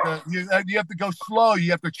 You have to go slow.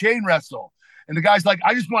 You have to chain wrestle. And the guy's like,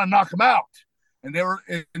 I just want to knock him out.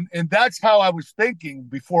 And that's how I was thinking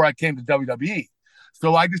before I came to WWE.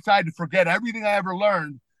 So I decided to forget everything I ever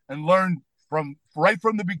learned and learn from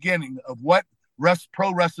the beginning of what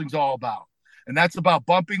pro wrestling's all about. And that's about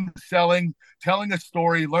bumping, selling, telling a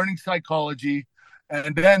story, learning psychology.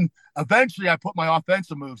 And then eventually I put my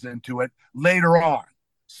offensive moves into it later on.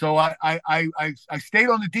 So I stayed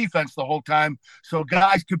on the defense the whole time so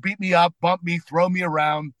guys could beat me up, bump me, throw me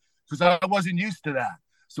around because I wasn't used to that.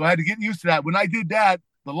 So I had to get used to that. When I did that,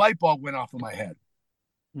 the light bulb went off in my head.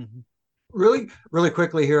 Mm-hmm. Really, really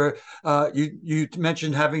quickly here, you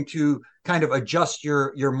mentioned having to kind of adjust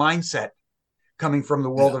your mindset coming from the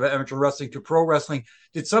world of amateur wrestling to pro wrestling.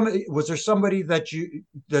 Was there somebody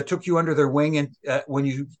that took you under their wing and when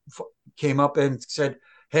you came up and said,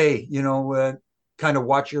 hey, kind of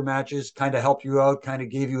watch your matches, kind of help you out, kind of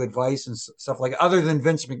gave you advice and stuff like that, other than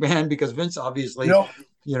Vince McMahon, because Vince obviously,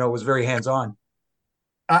 was very hands-on.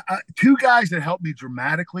 2 guys that helped me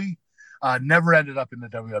dramatically never ended up in the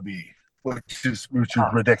WWE, which is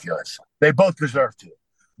ridiculous. They both deserve to.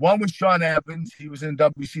 One was Sean Evans. He was in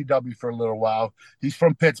WCW for a little while. He's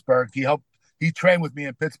from Pittsburgh. He trained with me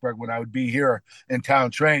in Pittsburgh when I would be here in town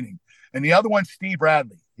training. And the other one's Steve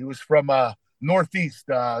Bradley. He was from Northeast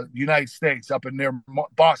United States, up in near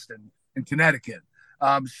Boston in Connecticut.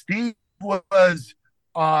 Steve was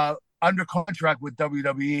under contract with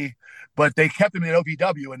WWE, but they kept him in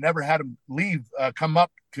OVW and never had him leave, come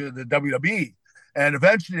up to the WWE. And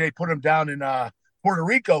eventually they put him down in Puerto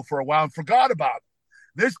Rico for a while and forgot about him.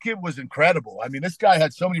 This kid was incredible. I mean, this guy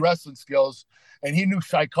had so many wrestling skills, and he knew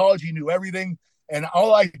psychology, knew everything. And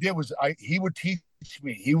all I did was he would teach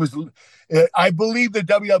me. He was, I believe the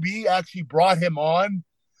WWE actually brought him on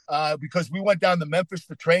because we went down to Memphis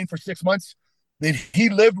to train for 6 months. That he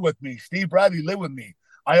lived with me. Steve Bradley lived with me.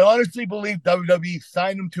 I honestly believe WWE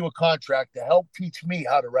signed him to a contract to help teach me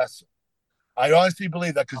how to wrestle. I honestly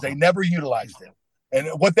believe that because they never utilized him. And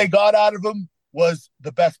what they got out of him was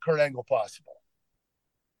the best Kurt Angle possible.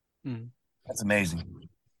 That's amazing.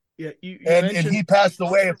 Yeah, and he passed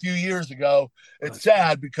away a few years ago. It's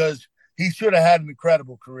sad because he should have had an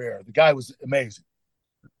incredible career. The guy was amazing.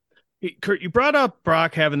 Kurt, you brought up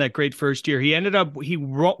Brock having that great first year. He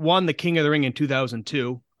won the King of the Ring in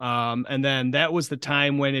 2002. And then that was the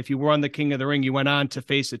time when if you won the King of the Ring, you went on to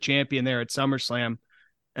face the champion there at SummerSlam.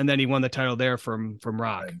 And then he won the title there from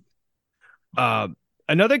Rock.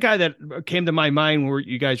 Another guy that came to my mind where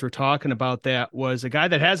you guys were talking about that was a guy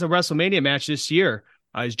that has a WrestleMania match this year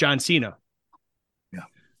is John Cena.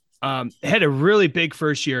 Yeah. Had a really big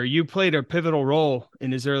first year. You played a pivotal role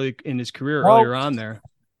in his career earlier on there.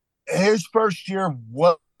 His first year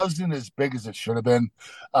wasn't as big as it should have been.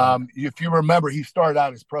 If you remember, he started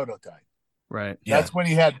out as Prototype. Right. That's when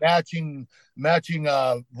he had matching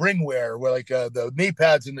ring wear, where like the knee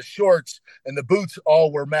pads and the shorts and the boots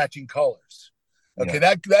all were matching colors. Okay,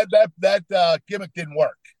 that gimmick didn't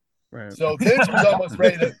work. Right. So Vince was almost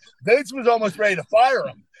ready to fire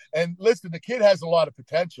him. And listen, the kid has a lot of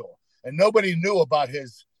potential, and nobody knew about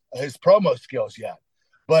his promo skills yet.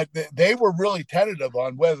 But they were really tentative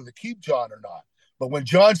on whether to keep John or not. But when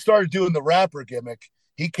John started doing the rapper gimmick,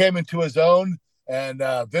 he came into his own, and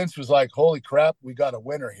Vince was like, "Holy crap, we got a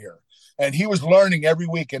winner here!" And he was learning every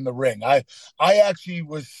week in the ring. I actually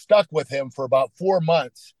was stuck with him for about 4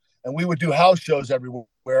 months, and we would do house shows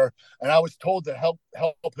everywhere. And I was told to help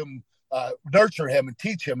him, nurture him, and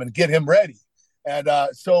teach him, and get him ready. And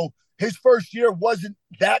so his first year wasn't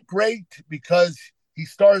that great because he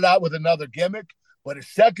started out with another gimmick, but his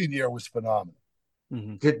second year was phenomenal.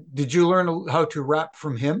 Mm-hmm. Did you learn how to rap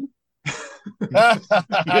from him? I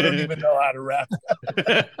don't even know how to rap.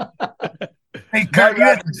 Hey,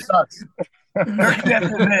 Kurt, sucks. Kurt,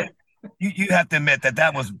 you have to admit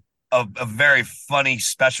that was a very funny,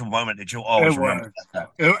 special moment that you'll always remember.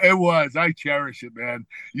 It was. I cherish it, man.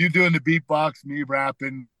 You doing the beatbox, me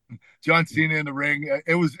rapping, John Cena in the ring.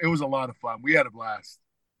 It was a lot of fun. We had a blast.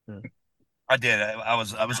 I did. I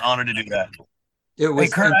was honored to do that. It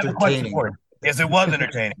was Kurt, entertaining. Yes, it was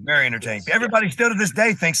entertaining. Very entertaining. Everybody still to this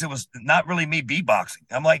day thinks it was not really me beatboxing.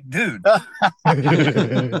 I'm like, dude.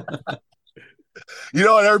 You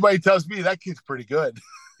know what? Everybody tells me that kid's pretty good.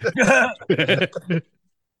 I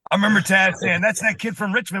remember Tad saying, "That's that kid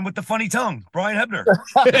from Richmond with the funny tongue, Brian Hebner."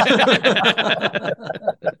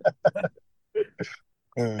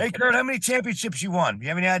 Hey, Kurt, how many championships you won? Do you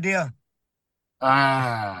have any idea?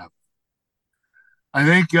 I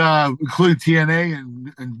think including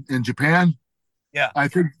TNA in Japan. Yeah, I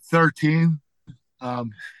think 13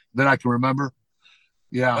 that I can remember.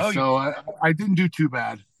 Yeah, oh, so I didn't do too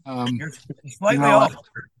bad. You're slightly off.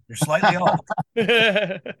 You're slightly off.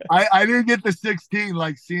 I didn't get the 16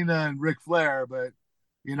 like Cena and Ric Flair, but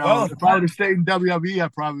if I would have stayed in WWE, I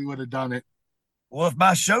probably would have done it. Well, if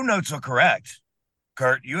my show notes are correct,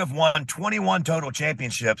 Kurt, you have won 21 total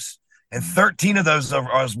championships, and 13 of those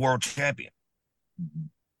are as world champion.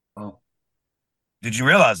 Oh, did you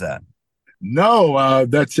realize that? No,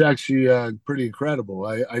 that's actually pretty incredible.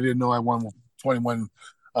 I didn't know I won 21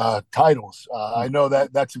 titles. I know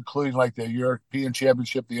that's including like the European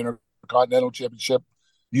Championship, the Intercontinental Championship,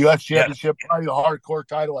 U.S. Championship, probably the hardcore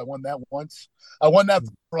title. I won that once. I won that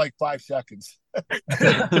for like 5 seconds.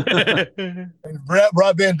 And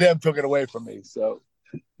Rob Van Dam took it away from me. So,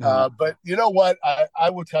 but you know what? I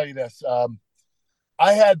will tell you this.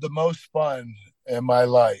 I had the most fun in my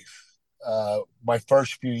life my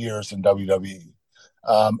first few years in WWE.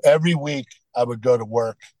 Every week I would go to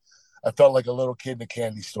work. I felt like a little kid in a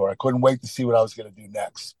candy store. I couldn't wait to see what I was going to do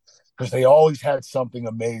next because they always had something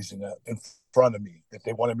amazing in front of me that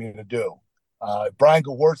they wanted me to do. Brian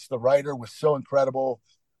Gewirtz, the writer, was so incredible.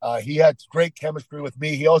 He had great chemistry with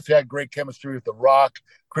me. He also had great chemistry with The Rock,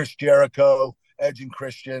 Chris Jericho, Edge and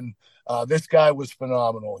Christian. This guy was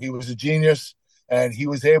phenomenal. He was a genius, and he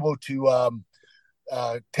was able to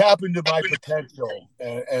tap into my potential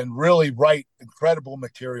and really write incredible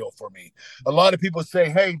material for me. A lot of people say,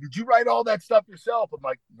 "Hey, did you write all that stuff yourself?" I'm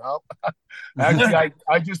like, no. Actually,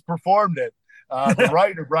 I just performed it. The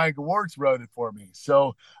writer, Brian Gewartz, wrote it for me.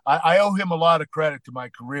 So I owe him a lot of credit to my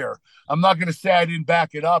career. I'm not going to say I didn't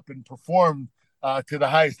back it up and perform to the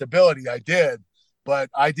highest ability. I did, but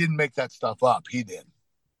I didn't make that stuff up. He did.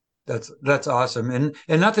 That's awesome. And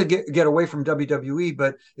not to get away from WWE,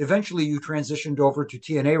 but eventually you transitioned over to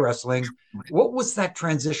TNA wrestling. What was that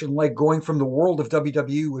transition like, going from the world of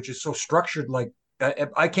WWE, which is so structured? Like,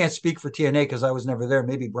 I can't speak for TNA because I was never there.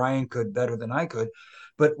 Maybe Brian could better than I could.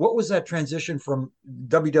 But what was that transition from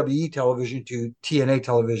WWE television to TNA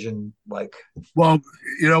television like? Well,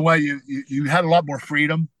 you know what? You had a lot more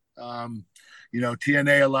freedom.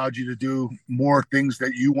 TNA allowed you to do more things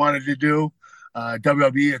that you wanted to do.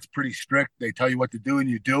 WWE, it's pretty strict. They tell you what to do and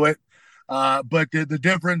you do it. But the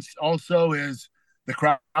difference also is the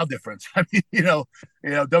crowd difference. I mean,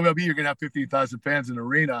 WWE, you're going to have 15,000 fans in the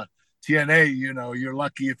arena. TNA, you're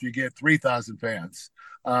lucky if you get 3,000 fans.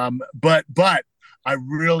 But I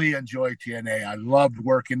really enjoy TNA. I loved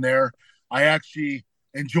working there. I actually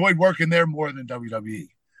enjoyed working there more than WWE.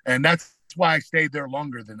 And that's why I stayed there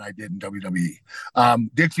longer than I did in WWE.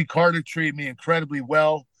 Dixie Carter treated me incredibly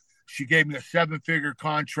well. She gave me a 7-figure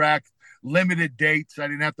contract, limited dates. I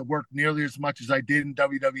didn't have to work nearly as much as I did in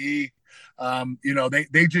WWE.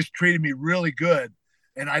 They just treated me really good.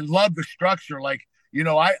 And I love the structure. Like,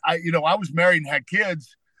 I was married and had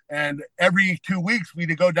kids, and every 2 weeks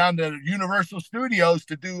we'd go down to Universal Studios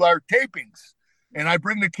to do our tapings. And I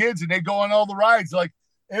bring the kids and they go on all the rides. Like,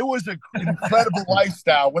 it was an incredible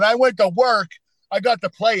lifestyle. When I went to work, I got to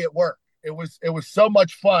play at work. It was so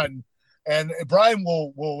much fun. And Brian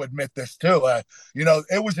will admit this too.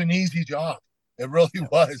 It was an easy job. It really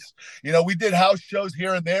was. We did house shows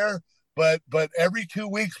here and there, but every 2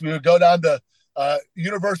 weeks we would go down to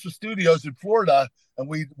Universal Studios in Florida, and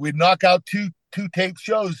we'd knock out two tape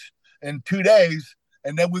shows in 2 days,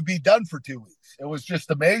 and then we'd be done for 2 weeks. It was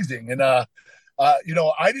just amazing. And I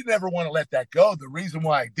didn't ever want to let that go. The reason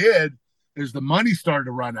why I did is the money started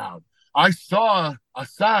to run out. I saw a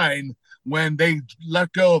sign when they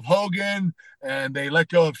let go of Hogan and they let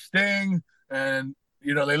go of Sting and,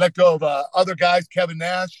 they let go of other guys, Kevin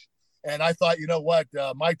Nash. And I thought,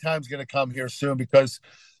 my time's going to come here soon, because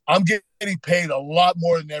I'm getting paid a lot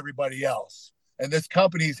more than everybody else. And this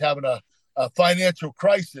company's having a financial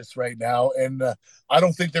crisis right now. And I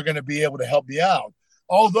don't think they're going to be able to help me out.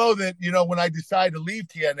 Although that, when I decided to leave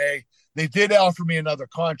TNA, they did offer me another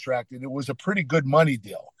contract, and it was a pretty good money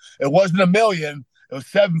deal. It wasn't $1 million. It was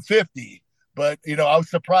 $750, but I was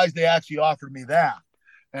surprised they actually offered me that.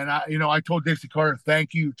 And I told Dixie Carter,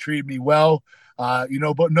 thank you, treated me well. But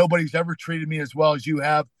nobody's ever treated me as well as you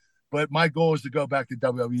have. But my goal is to go back to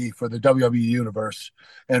WWE for the WWE universe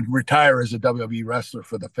and retire as a WWE wrestler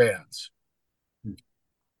for the fans.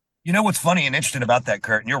 You know what's funny and interesting about that,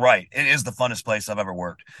 Kurt? And you're right. It is the funnest place I've ever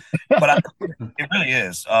worked. But it really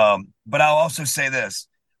is. But I'll also say this.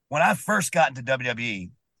 When I first got into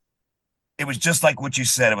WWE, it was just like what you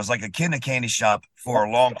said. It was like a kid in a candy shop for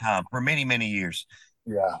a long time, for many, many years.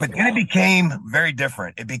 Yeah. But then it became very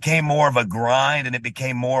different. It became more of a grind, and it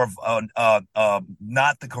became more of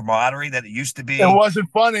not the camaraderie that it used to be. It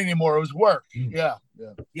wasn't fun anymore. It was work.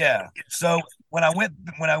 Yeah. So when I went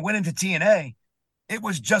into TNA, it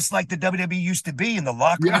was just like the WWE used to be in the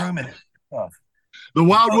locker room and stuff. The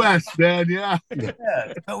Wild West, man. Yeah. It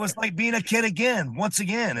was like being a kid again, once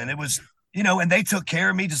again. And it was, and they took care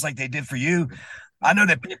of me just like they did for you. I know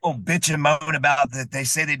that people bitch and moan about that. They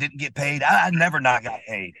say they didn't get paid. I never not got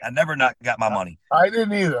paid. I never not got my money. I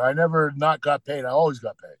didn't either. I never not got paid. I always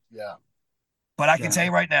got paid. Yeah. But I can tell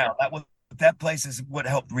you right now, that place is what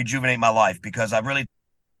helped rejuvenate my life, because I really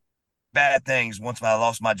bad things once I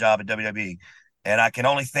lost my job at WWE. And I can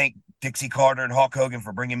only thank Dixie Carter and Hulk Hogan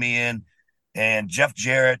for bringing me in, and Jeff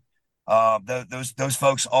Jarrett. Those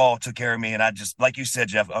folks all took care of me. And I just, like you said,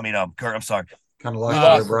 Jeff, Kurt, I'm sorry. Kind of lost you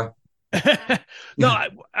there, bro. No,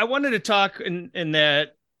 I wanted to talk in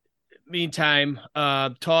that meantime,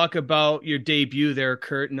 talk about your debut there,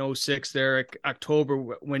 Kurt, in 06 there, October,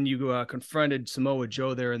 when you confronted Samoa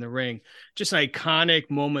Joe there in the ring. Just an iconic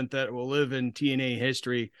moment that will live in TNA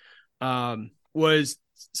history. Was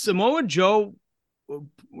Samoa Joe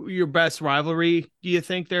your best rivalry, do you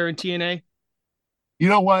think, there in TNA? You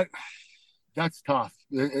know what? That's tough.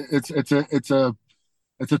 It's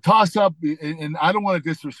a toss up, and I don't want to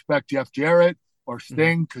disrespect Jeff Jarrett or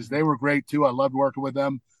Sting, because they were great too. I loved working with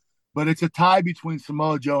them, but it's a tie between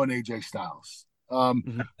Samoa Joe and AJ Styles.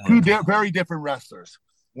 Two very different wrestlers.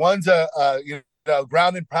 One's a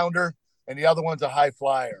ground and pounder, and the other one's a high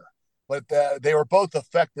flyer. But they were both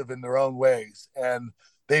effective in their own ways, and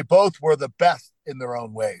they both were the best in their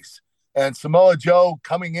own ways. And Samoa Joe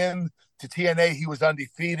coming in to TNA, he was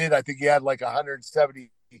undefeated. I think he had like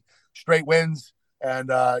 170 straight wins.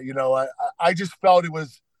 And, I just felt it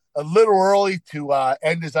was a little early to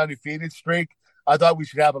end his undefeated streak. I thought we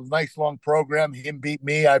should have a nice long program. Him beat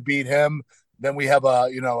me, I beat him. Then we have a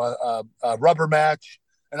rubber match,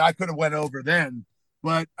 and I could have went over then.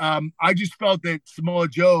 But I just felt that Samoa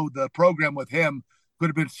Joe, the program with him, could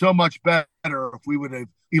have been so much better if we would have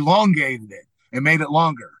elongated it and made it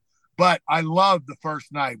longer. But I loved the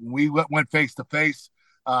first night when we went face to face.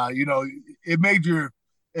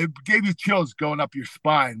 It gave you chills going up your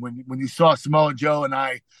spine when you saw Samoa Joe and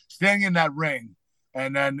I standing in that ring,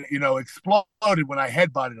 and then exploded when I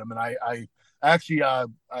headbutted him, and I actually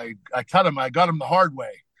cut him. I got him the hard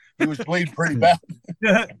way. He was bleeding pretty bad.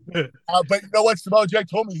 But you know what Samoa Joe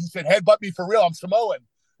told me? He said, "Headbutt me for real. I'm Samoan."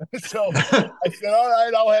 So I said, "All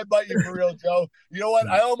right, I'll headbutt you for real, Joe." You know what?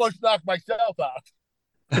 I almost knocked myself out.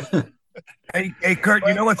 Hey, Kurt.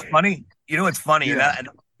 You know what's funny? Yeah. And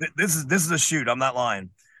this is a shoot. I'm not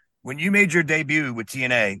lying. When you made your debut with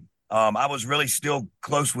TNA, I was really still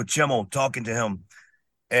close with Chimmel, talking to him.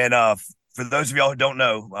 And for those of y'all who don't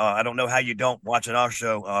know, I don't know how you don't watch our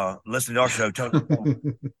show, listen to our show.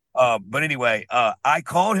 But anyway, I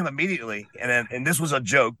called him immediately, and this was a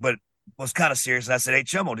joke, but was kind of serious. And I said, "Hey,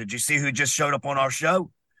 Chimmel, did you see who just showed up on our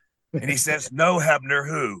show?" And he says, "No, Hebner,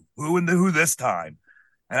 who? Who and who this time?"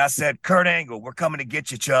 And I said, "Kurt Angle, we're coming to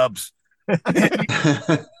get you, Chubbs."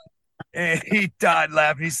 And he died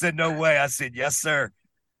laughing. He said, "No way." I said, "Yes, sir."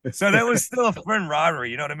 So there was still a friend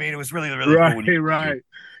rivalry. You know what I mean? It was really, really cool. Right.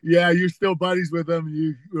 Yeah, you're still buddies with them.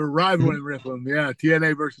 You were rivaling with them. Yeah,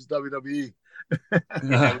 TNA versus WWE.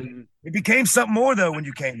 It became something more, though, when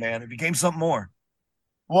you came, man. It became something more.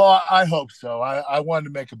 Well, I hope so. I wanted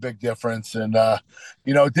to make a big difference. And,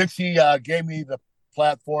 Dixie gave me the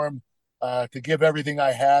platform to give everything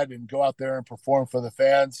I had and go out there and perform for the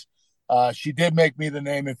fans. She did make me the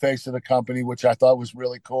name and face of the company, which I thought was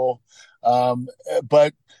really cool.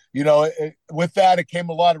 But, with that, it came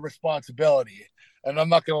a lot of responsibility. And I'm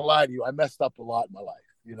not going to lie to you, I messed up a lot in my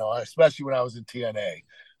life, especially when I was in TNA.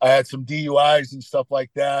 I had some DUIs and stuff like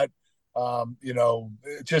that. There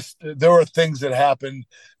were things that happened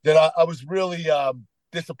that I was really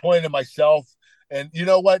disappointed in myself. And you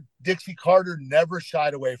know what? Dixie Carter never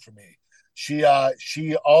shied away from me. She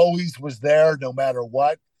always was there no matter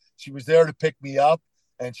what. She was there to pick me up,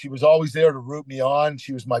 and she was always there to root me on.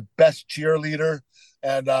 She was my best cheerleader,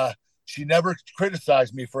 and she never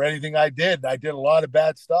criticized me for anything I did. I did a lot of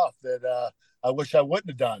bad stuff that I wish I wouldn't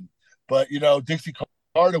have done. But Dixie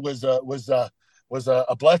Carter was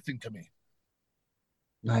a blessing to me.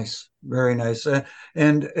 Nice, very nice.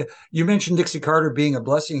 And you mentioned Dixie Carter being a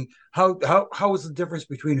blessing. How was the difference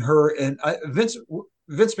between her and Vince?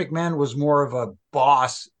 Vince McMahon was more of a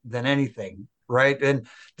boss than anything, right? And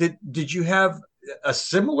did you have a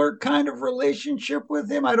similar kind of relationship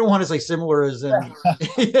with him? I don't want to say similar as in. Well,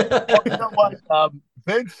 you know what?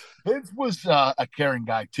 Vince was a caring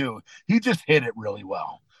guy too. He just hit it really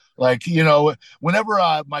well. Like,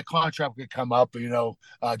 whenever my contract would come up,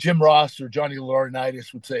 Jim Ross or Johnny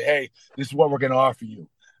Laurinaitis would say, "Hey, this is what we're going to offer you."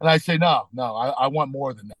 And I say, no, I want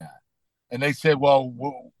more than that. And they said, "Well,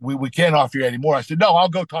 we can't offer you any more." I said, "No, I'll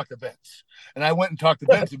go talk to Vince." And I went and talked to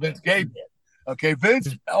Vince, and Vince gave me it. Okay,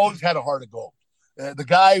 Vince always had a heart of gold. The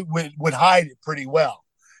guy would hide it pretty well.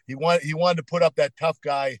 He wanted to put up that tough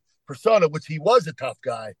guy persona, which he was a tough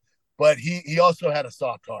guy, but he also had a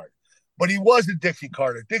soft heart. But he wasn't Dixie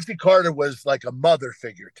Carter. Dixie Carter was like a mother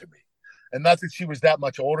figure to me. And not that she was that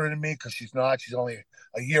much older than me, because she's not. She's only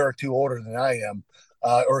a year or two older than I am.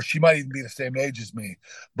 Or she might even be the same age as me.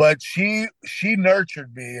 But she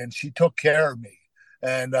nurtured me, and she took care of me.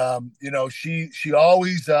 And, she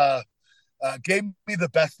always gave me the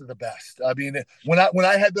best of the best. I mean, when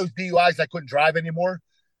I had those DUIs, I couldn't drive anymore.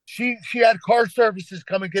 She had car services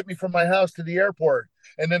come and get me from my house to the airport.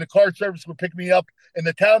 And then the car service would pick me up in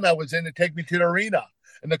the town I was in and take me to the arena.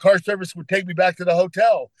 And the car service would take me back to the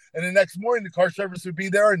hotel. And the next morning, the car service would be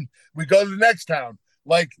there and we'd go to the next town.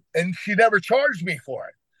 And she never charged me for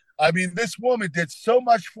it. I mean, this woman did so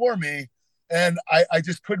much for me. And I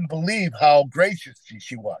just couldn't believe how gracious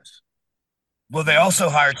she was. Well, they also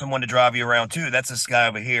hired someone to drive you around too. That's this guy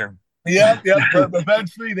over here. Yep. But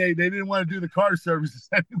eventually, they didn't want to do the car services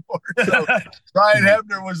anymore. So Brian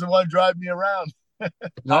Hebner was the one driving me around.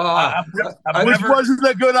 Which wasn't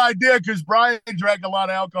a good idea because Brian drank a lot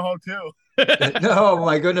of alcohol too. Oh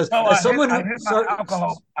my goodness! No,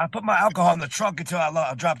 I put my alcohol in the trunk until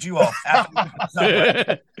I dropped you off.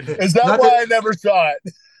 Is that why I never saw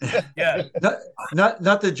it? Yeah.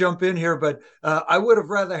 Not to jump in here, but I would have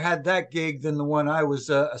rather had that gig than the one I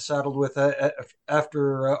was saddled with.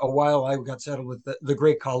 After a while, I got saddled with the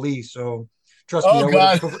great Khali. So trust me, Oh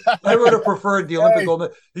God. I would have preferred the Olympic Hey, gold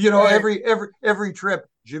medal. You know, hey. every trip,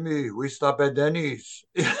 Jimmy, we stop at Denny's.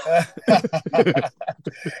 And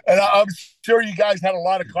I'm sure you guys had a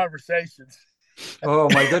lot of conversations. Oh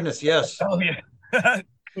my goodness, yes. Oh yeah.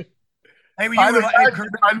 Hey, you I'd were like,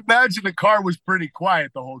 imagine the car was pretty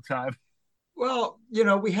quiet the whole time. Well, you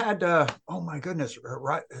know, we had oh my goodness,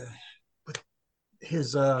 right?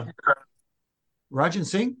 His Rajan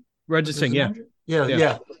Singh. Rajan Singh,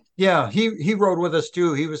 yeah. He rode with us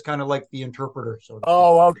too. He was kind of like the interpreter. So.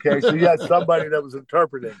 Oh, okay. So you had somebody that was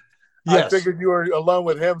interpreting. Yes. I figured you were alone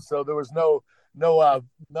with him, so there was no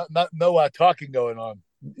talking going on.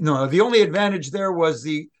 No, the only advantage there was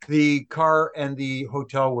the car and the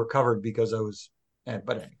hotel were covered because I was. But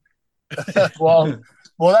anyway. well,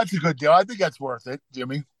 that's a good deal. I think that's worth it,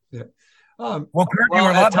 Jimmy. Yeah. Kurt, well,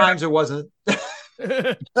 at times it wasn't.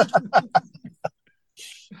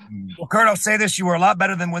 Well, Kurt, I'll say this: you were a lot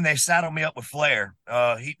better than when they saddled me up with Flair.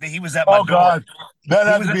 He was at my door. God, that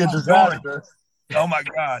had to be a disaster. Oh my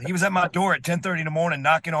God, he was at my door at 10:30 in the morning,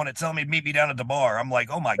 knocking on it, telling me to meet me down at the bar. I'm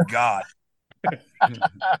like, oh my God.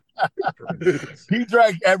 He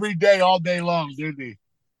drank every day, all day long, didn't he?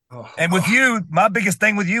 And with you, my biggest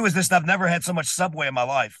thing with you is this: I've never had so much Subway in my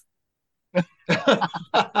life. That's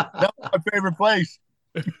my favorite place.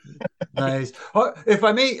 Nice. If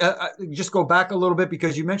I may just go back a little bit,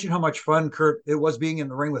 because you mentioned how much fun, Kurt, it was being in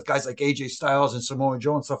the ring with guys like AJ Styles and Samoa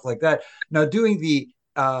Joe and stuff like that. Now, doing the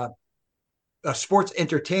sports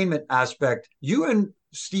entertainment aspect, you and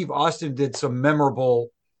Steve Austin did some memorable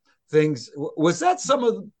things. Was that some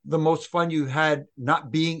of the most fun you had,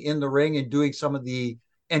 not being in the ring and doing some of the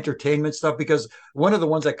entertainment stuff? Because one of the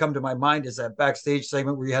ones that come to my mind is that backstage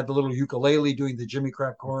segment where you had the little ukulele doing the Jimmy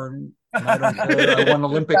Crack Corn. And I don't care. I won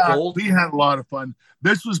Olympic gold. We had a lot of fun.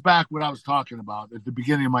 This was back when I was talking about at the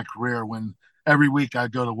beginning of my career, when every week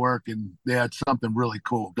I'd go to work and they had something really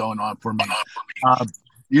cool going on for me.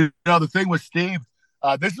 The thing with Steve,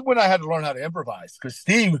 this is when I had to learn how to improvise, because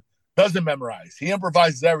Steve doesn't memorize. He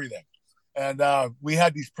improvises everything. And we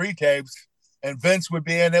had these pre-tapes, and Vince would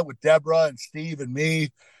be in it with Deborah and Steve and me.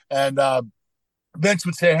 And Vince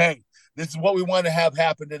would say, hey, this is what we want to have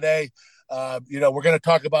happen today. We're going to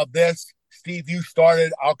talk about this. Steve, you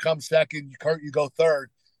started. I'll come second. Kurt, you go third.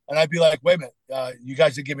 And I'd be like, wait a minute. You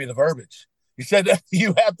guys didn't give me the verbiage. He said,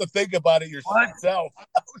 you have to think about it yourself.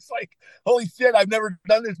 I was like, holy shit, I've never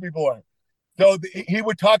done this before. So he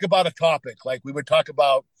would talk about a topic. Like we would talk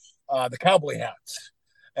about the cowboy hats.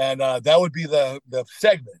 And that would be the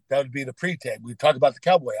segment. That would be the pre-tape. We'd talk about the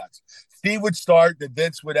cowboy hats. Steve would start, then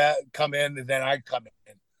Vince would come in, and then I'd come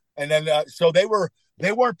in. And then so they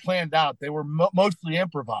weren't planned out. They were mostly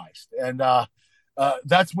improvised. And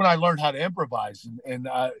that's when I learned how to improvise. And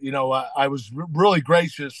I was really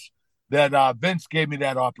gracious that Vince gave me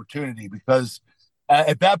that opportunity, because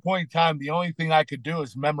at that point in time, the only thing I could do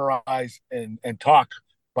is memorize and talk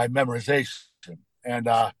by memorization. And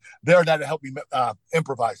that helped me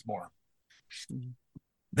improvise more.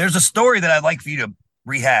 There's a story that I'd like for you to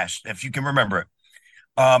rehash, if you can remember it.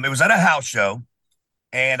 It was at a house show,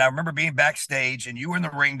 and I remember being backstage, and you were in the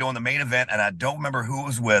ring doing the main event, and I don't remember who it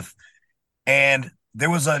was with. And there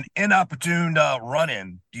was an inopportune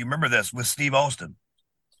run-in. Do you remember this, with Steve Austin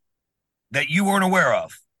that you weren't aware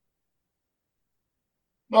of?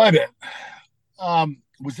 No, I didn't.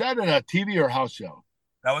 Was that at a TV or a house show?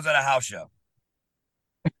 That was at a house show.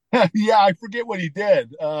 Yeah, I forget what he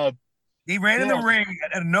did. He ran in the ring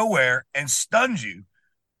out of nowhere and stunned you.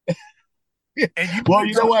 And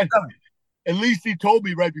you know what? At least he told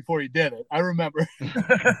me right before he did it. I remember. He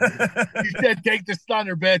said, take the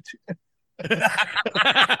stunner, bitch. And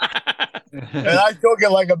I took it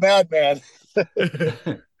like a madman.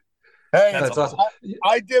 Hey, that's awesome.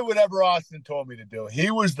 I did whatever Austin told me to do.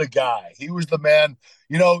 He was the guy. He was the man.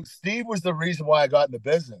 Steve was the reason why I got in the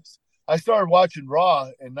business. I started watching Raw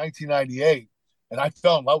in 1998, and I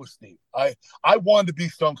fell in love with Steve. I wanted to be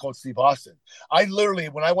Stone Cold Steve Austin. I literally,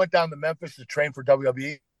 when I went down to Memphis to train for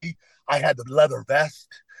WWE, I had the leather vest.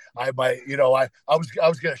 I was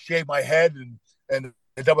going to shave my head, and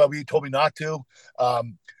the WWE told me not to.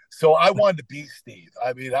 So I wanted to be Steve.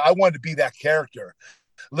 I mean, I wanted to be that character.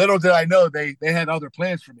 Little did I know they had other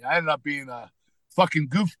plans for me. I ended up being a fucking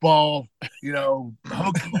goofball,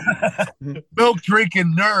 milk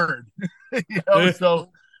drinking nerd, so,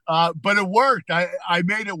 but it worked. I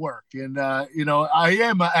made it work. And, I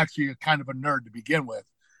am actually a kind of a nerd to begin with,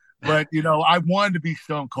 but, I wanted to be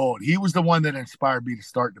Stone Cold. He was the one that inspired me to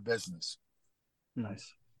start the business.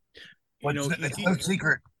 Nice. It's no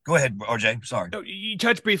secret. Go ahead, RJ. Sorry. You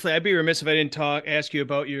touched briefly. I'd be remiss if I didn't ask you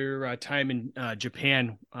about your time in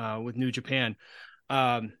Japan with New Japan.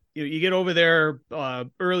 You get over there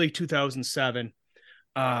early 2007.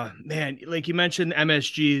 Man, like you mentioned,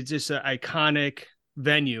 MSG is just an iconic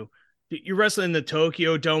venue. You're wrestling in the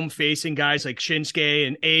Tokyo Dome facing guys like Shinsuke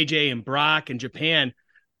and AJ and Brock in Japan.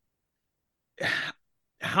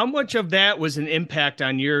 How much of that was an impact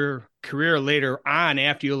on your career later on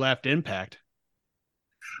after you left Impact?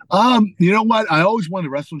 You know what? I always wanted to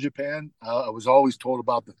wrestle in Japan. I was always told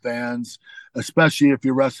about the fans, especially if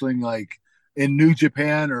you're wrestling like in New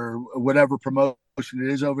Japan or whatever promotion it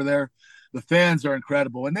is over there. The fans are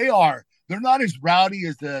incredible, and they're not as rowdy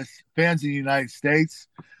as the fans in the United States.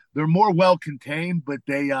 They're more well contained, but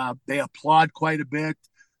they applaud quite a bit.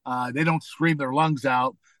 They don't scream their lungs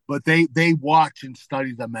out, but they watch and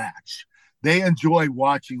study the match. They enjoy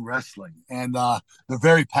watching wrestling, and they're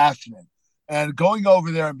very passionate. And going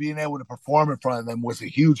over there and being able to perform in front of them was a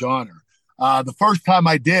huge honor. The first time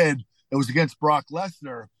I did, it was against Brock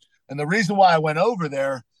Lesnar. And the reason why I went over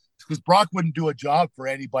there is because Brock wouldn't do a job for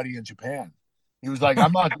anybody in Japan. He was like,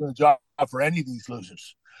 I'm not doing a job for any of these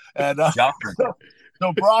losers. And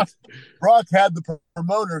so Brock had the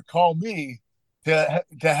promoter call me to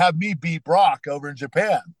have me beat Brock over in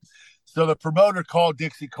Japan. So the promoter called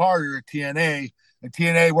Dixie Carter at TNA, and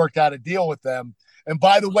TNA worked out a deal with them. And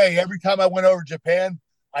by the way, every time I went over to Japan,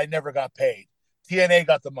 I never got paid. TNA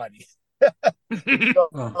got the money.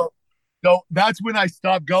 So that's when I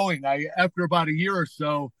stopped going. After about a year or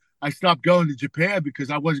so, I stopped going to Japan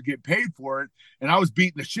because I wasn't getting paid for it, and I was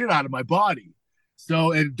beating the shit out of my body.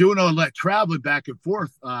 So, and doing all that traveling back and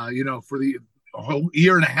forth, for the whole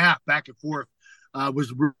year and a half back and forth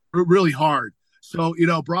was really hard. So,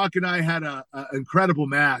 Brock and I had an incredible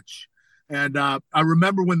match. And I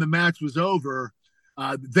remember when the match was over,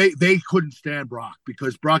 they couldn't stand Brock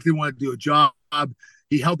because Brock didn't want to do a job.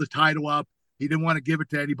 He held the title up. He didn't want to give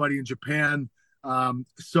it to anybody in Japan.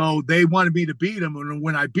 So they wanted me to beat him. And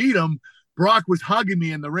when I beat him, Brock was hugging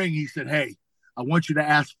me in the ring. He said, "Hey, I want you to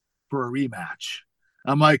ask for a rematch."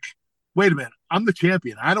 I'm like, wait a minute. I'm the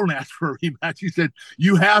champion. I don't ask for a rematch. He said,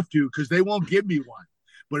 "You have to because they won't give me one.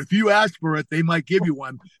 But if you ask for it, they might give you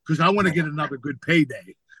one because I want to get another good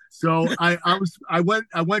payday." So I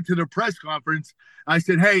went to the press conference. I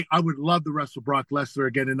said, "Hey, I would love to wrestle Brock Lesnar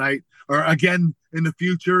again tonight or again in the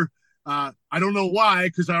future. I don't know why,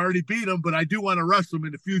 because I already beat him, but I do want to wrestle him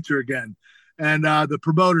in the future again." And the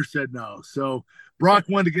promoter said no. So Brock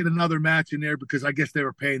wanted to get another match in there because I guess they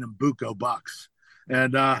were paying him buco bucks.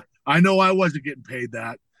 And I know I wasn't getting paid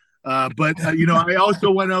that. But I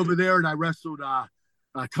also went over there and I wrestled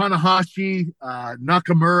Tanahashi,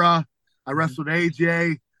 Nakamura. I wrestled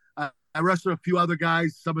AJ. I wrestled a few other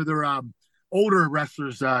guys, some of their older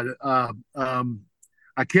wrestlers. I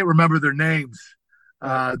can't remember their names.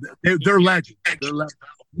 They're legends.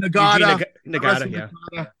 Nagata,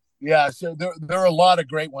 yeah. Yeah, so there are a lot of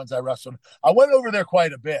great ones I wrestled. I went over there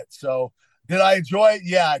quite a bit. So did I enjoy it?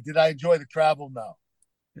 Yeah. Did I enjoy the travel? No.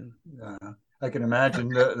 I can imagine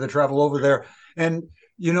the travel over there. And,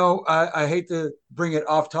 I hate to bring it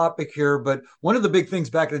off topic here, but one of the big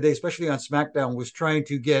things back in the day, especially on SmackDown, was trying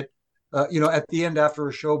to get, at the end after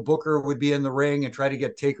a show, Booker would be in the ring and try to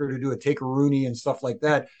get Taker to do a Taker-Rooney and stuff like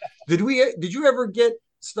that. Did you ever get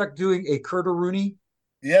stuck doing a Curter-Rooney?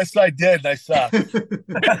 Yes, I did. I sucked.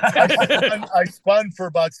 I spun for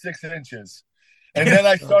about 6 inches. And then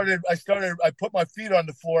I put my feet on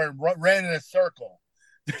the floor and ran in a circle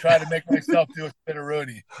to try to make myself do a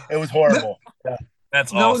spinneroonie. It was horrible. Yeah.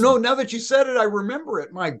 That's awesome. No, now that you said it, I remember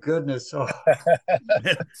it. My goodness. Oh.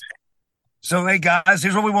 So, hey, guys,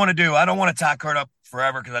 here's what we want to do. I don't want to tie Kurt up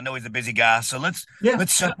forever because I know he's a busy guy. So let's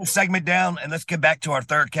shut the segment down and let's get back to our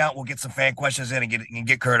third count. We'll get some fan questions in and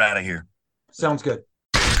get Kurt out of here. Sounds good.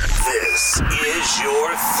 This is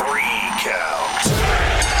your 3 count.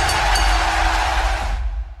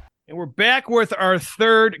 And we're back with our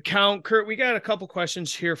third count. Kurt, we got a couple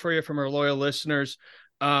questions here for you from our loyal listeners.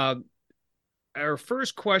 Our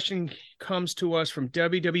first question comes to us from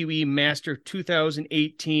WWE Master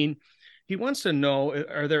 2018. He wants to know,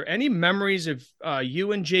 are there any memories of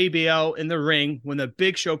you and JBL in the ring when the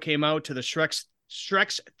Big Show came out to the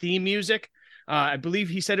Shrek's theme music? I believe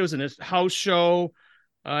he said it was in a house show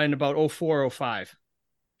in about 04, 05.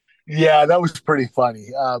 Yeah, that was pretty funny.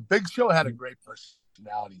 Big Show had a great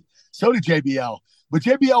personality. So did JBL. But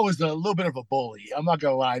JBL was a little bit of a bully. I'm not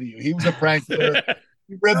going to lie to you. He was a prankster.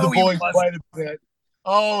 He ribbed the boys quite a bit.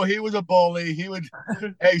 Oh, he was a bully. He would,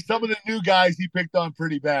 hey, some of the new guys he picked on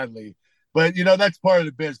pretty badly. But, that's part of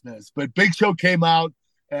the business. But Big Show came out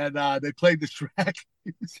and they played the Shrek.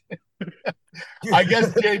 I guess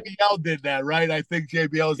JBL did that, right? I think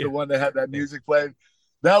JBL is the one that had that music playing.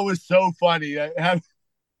 That was so funny. Having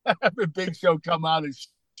Big Show come out as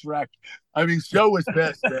Shrek. I mean, Show was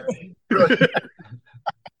pissed, man.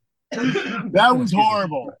 That was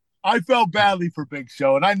horrible. I felt badly for Big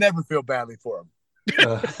Show, and I never feel badly for him.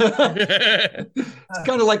 It's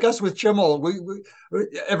kind of like us with Chimmel. We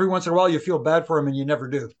every once in a while you feel bad for him, and you never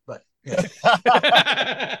do. But yeah.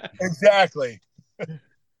 Exactly.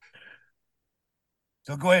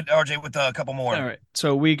 So go ahead, RJ, with a couple more. All right.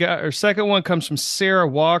 So we got our second one comes from Sarah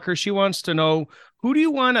Walker. She wants to know, who do you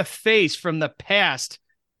want to face from the past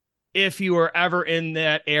if you were ever in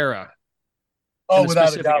that era? Oh,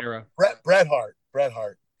 without a doubt. Era. Bret Hart.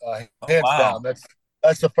 Hands down.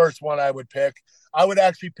 That's the first one I would pick. I would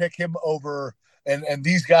actually pick him over, and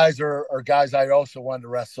these guys are guys I also wanted to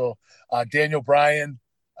wrestle. Daniel Bryan,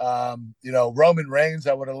 Roman Reigns,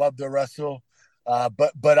 I would have loved to wrestle.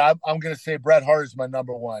 But I'm going to say Bret Hart is my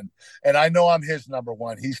number one. And I know I'm his number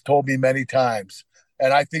one. He's told me many times.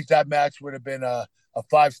 And I think that match would have been a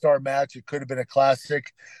 5-star match. It could have been a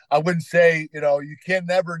classic. I wouldn't say, you can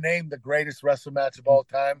never name the greatest wrestling match of all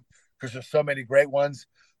time because there's so many great ones,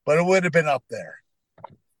 but it would have been up there.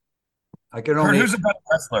 Who's a better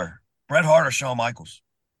wrestler, Bret Hart or Shawn Michaels?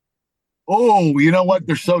 Oh, you know what?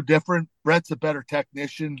 They're so different. Bret's a better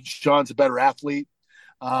technician. Shawn's a better athlete.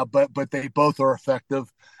 But they both are effective.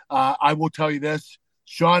 I will tell you this: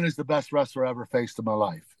 Shawn is the best wrestler I ever faced in my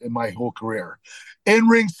life, in my whole career.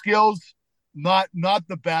 In-ring skills, not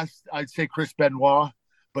the best. I'd say Chris Benoit,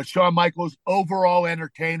 but Shawn Michaels, overall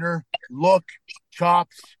entertainer, look,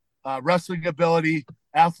 chops, wrestling ability,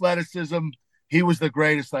 athleticism. He was the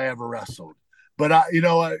greatest I ever wrestled. But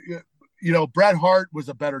Bret Hart was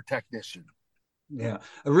a better technician. Yeah,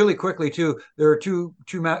 really quickly too. There are two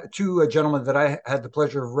gentlemen that I had the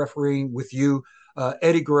pleasure of refereeing with you,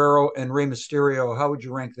 Eddie Guerrero and Rey Mysterio. How would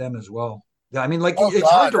you rank them as well? Yeah, I mean, it's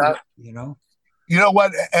hard to, You know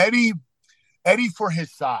what, Eddie for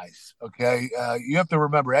his size. Okay, you have to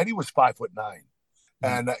remember Eddie was 5'9",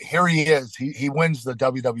 and here he is. He wins the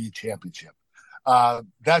WWE Championship.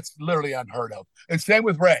 That's literally unheard of. And same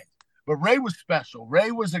with Rey. But Rey was special.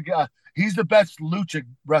 Rey was a guy. He's the best lucha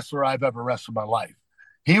wrestler I've ever wrestled in my life.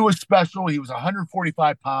 He was special. He was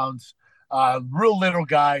 145 pounds, real little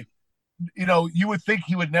guy. You would think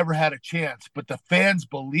he would never had a chance, but the fans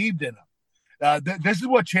believed in him. This is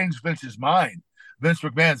what changed Vince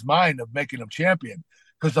McMahon's mind of making him champion,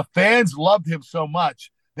 because the fans loved him so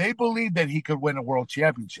much. They believed that he could win a world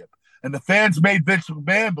championship. And the fans made Vince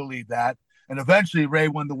McMahon believe that. And eventually Rey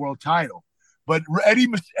won the world title. But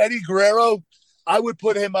Eddie Guerrero, I would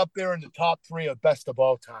put him up there in the top 3 of best of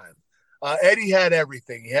all time. Eddie had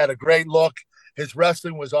everything. He had a great look. His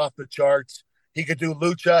wrestling was off the charts. He could do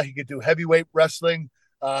lucha. He could do heavyweight wrestling.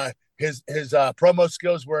 His promo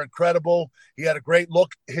skills were incredible. He had a great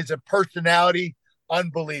look. His personality,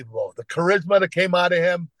 unbelievable. The charisma that came out of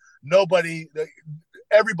him,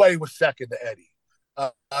 everybody was second to Eddie.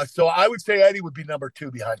 So I would say Eddie would be number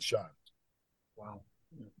 2 behind Shawn. Wow.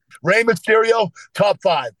 Rey Mysterio, top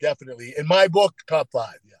 5, definitely. In my book, top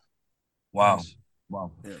 5, yeah. Wow. Nice.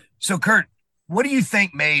 Wow. Yeah. So, Kurt, what do you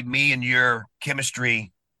think made me and your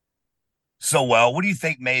chemistry so well? What do you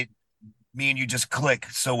think made me and you just click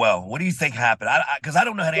so well? What do you think happened? Because I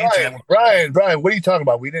don't know how to answer that. Brian, what are you talking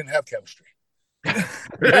about? We didn't have chemistry.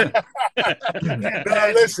 No,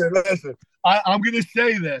 listen. I'm going to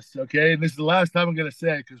say this, okay? And this is the last time I'm going to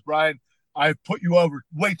say it because, Brian, I've put you over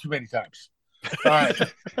way too many times. All right.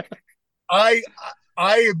 I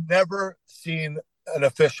have never seen an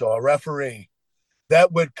official, a referee,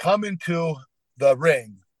 that would come into the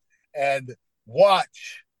ring and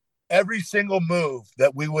watch every single move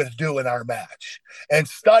that we would do in our match and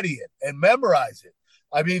study it and memorize it.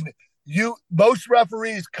 I mean, most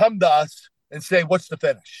referees come to us and say, "What's the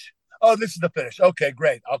finish?" "Oh, this is the finish." "Okay,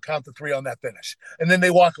 great. I'll count to 3 on that finish." And then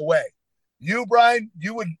they walk away. You, Brian,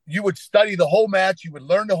 you would study the whole match. You would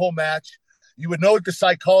learn the whole match. You would know what the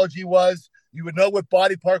psychology was. You would know what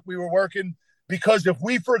body part we were working. Because if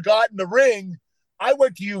we forgot in the ring, I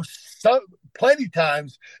went to you plenty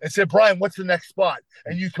times and said, "Brian, what's the next spot?"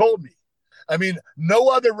 And you told me. I mean, no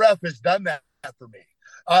other ref has done that for me.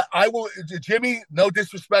 I will, Jimmy, no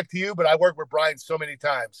disrespect to you, but I worked with Brian so many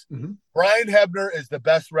times. Mm-hmm. Brian Hebner is the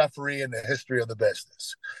best referee in the history of the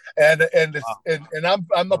business. And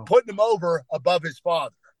I'm putting him over above his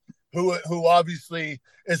father, who obviously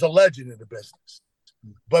is a legend in the business.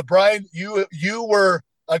 But Brian, you were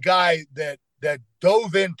a guy that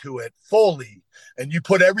dove into it fully, and you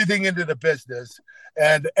put everything into the business.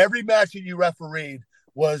 And every match that you refereed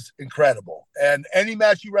was incredible. And any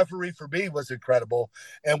match you referee for me was incredible.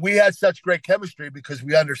 And we had such great chemistry because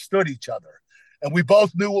we understood each other. And we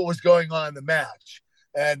both knew what was going on in the match.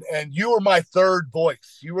 And you were my third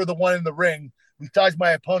voice. You were the one in the ring. Besides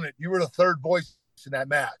my opponent, you were the third voice in that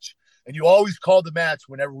match. And you always called the match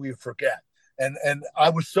whenever we forget. And I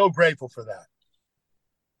was so grateful for that.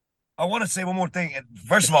 I want to say one more thing.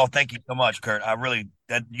 First of all, thank you so much, Kurt.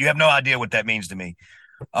 That you have no idea what that means to me.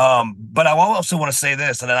 But I also want to say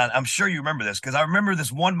this, and I'm sure you remember this, because I remember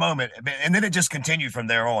this one moment, and then it just continued from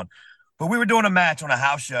there on. But we were doing a match on a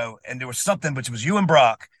house show, and there was something, which was you and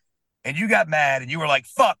Brock, and you got mad, and you were like,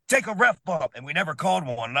 fuck, take a ref bump, and we never called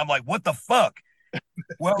one. And I'm like, what the fuck?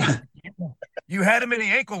 Well, you had him in the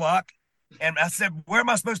ankle lock, and I said, where am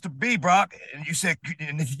I supposed to be, Brock? And you said,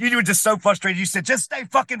 and you were just so frustrated, you said, just stay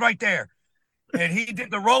fucking right there. And he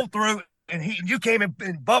did the roll through, and you came and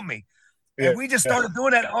bumped me. And we just started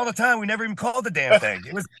doing that all the time. We never even called the damn thing.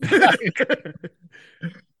 It was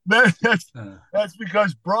that's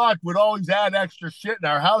because Brock would always add extra shit in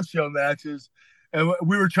our house show matches, and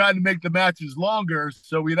we were trying to make the matches longer,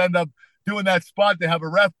 so we'd end up doing that spot to have a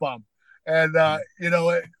ref bump. And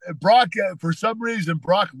Brock, for some reason,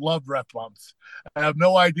 Brock loved ref bumps. I have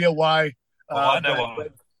no idea why. I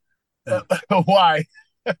know why.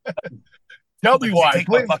 Tell me why,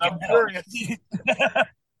 please. I'm curious.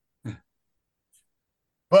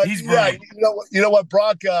 But yeah, you know what,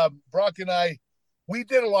 Brock and I, we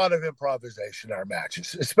did a lot of improvisation in our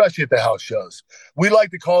matches, especially at the house shows. We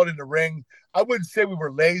like to call it in the ring. I wouldn't say we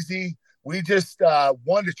were lazy. We just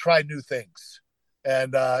wanted to try new things.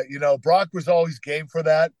 And, Brock was always game for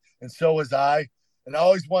that. And so was I. And I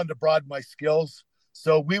always wanted to broaden my skills.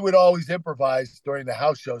 So we would always improvise during the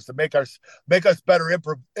house shows to make us better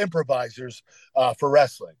improvisers for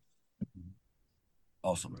wrestling.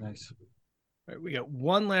 Awesome. Nice. All right, we got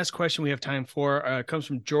one last question we have time for. It comes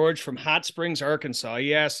from George from Hot Springs, Arkansas.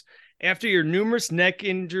 He asks, after your numerous neck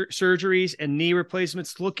surgeries and knee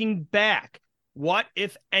replacements, looking back, what,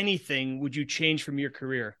 if anything, would you change from your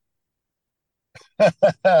career?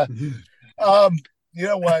 You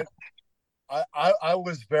know what? I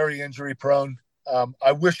was very injury prone.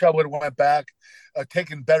 I wish I would have went back,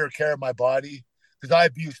 taken better care of my body, because I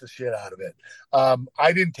abused the shit out of it.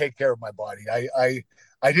 I didn't take care of my body.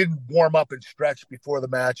 I didn't warm up and stretch before the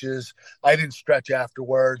matches. I didn't stretch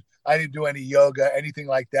afterward. I didn't do any yoga, anything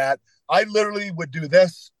like that. I literally would do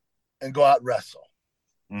this and go out and wrestle.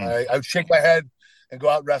 I would shake my head and go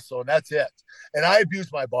out and wrestle, and that's it. And I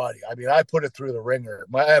abused my body. I mean, I put it through the ringer.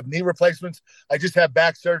 I have knee replacements. I just had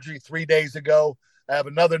back surgery 3 days ago. I have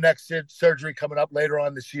another neck surgery coming up later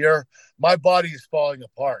on this year. My body is falling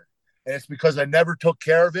apart, and it's because I never took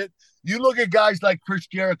care of it. You look at guys like Chris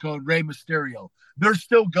Jericho and Rey Mysterio. They're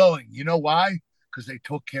still going. You know why? Because they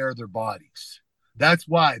took care of their bodies. That's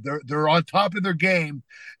why they're on top of their game,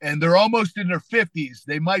 and they're almost in their 50s.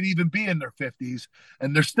 They might even be in their 50s,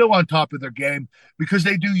 and they're still on top of their game because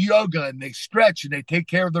they do yoga and they stretch and they take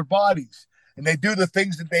care of their bodies, and they do the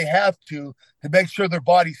things that they have to make sure their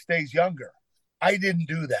body stays younger. I didn't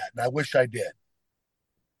do that, and I wish I did.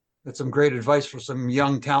 That's some great advice for some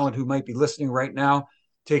young talent who might be listening right now.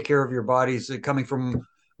 Take care of your bodies. Coming from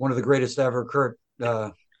one of the greatest ever, Kurt.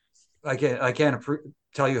 I can't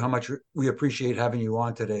tell you how much we appreciate having you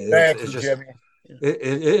on today. Thanks, Jimmy. And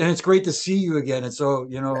it's great to see you again. And so,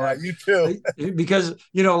 you too. Because,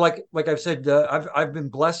 like I've said, I've been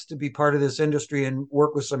blessed to be part of this industry and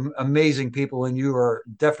work with some amazing people. And you are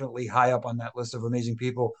definitely high up on that list of amazing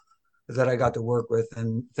people that I got to work with.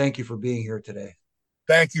 And thank you for being here today.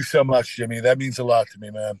 Thank you so much, Jimmy. That means a lot to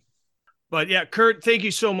me, man. But yeah, Kurt, thank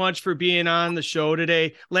you so much for being on the show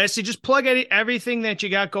today. Lastly, just plug everything that you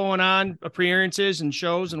got going on, appearances and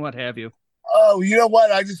shows and what have you. Oh, you know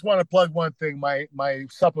what? I just want to plug one thing. My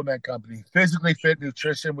supplement company, Physically Fit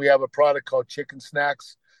Nutrition. We have a product called Chicken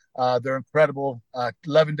Snacks. They're incredible.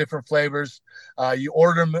 11 different flavors. You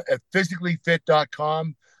order them at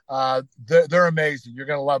physicallyfit.com. They're amazing. You're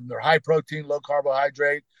going to love them. They're high protein, low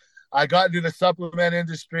carbohydrate. I got into the supplement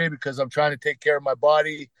industry because I'm trying to take care of my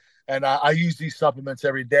body. And I use these supplements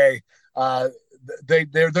every day.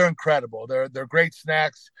 They're incredible. They're great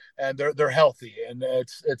snacks, and they're healthy. And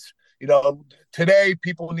it's today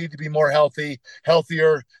people need to be more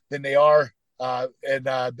healthier than they are.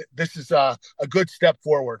 This is a good step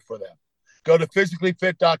forward for them. Go to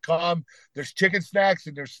physicallyfit.com. There's chicken snacks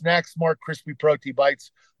and there's Snack Smart Crispy Protein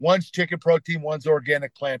Bites. One's chicken protein, one's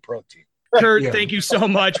organic plant protein. Kurt, thank you so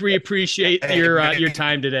much. We appreciate your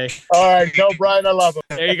time today. All right, tell Brian I love him.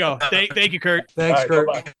 There you go. Thank you, Kurt. Thanks, Kurt.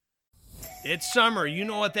 Bye-bye. It's summer. You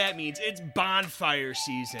know what that means. It's bonfire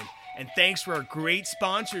season. And thanks to our great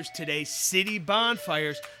sponsors today, City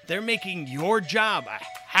Bonfires. They're making your job a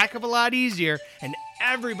heck of a lot easier and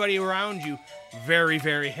everybody around you very,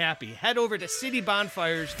 very happy. Head over to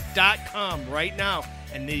citybonfires.com right now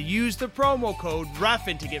and they use the promo code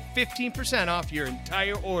Refin to get 15% off your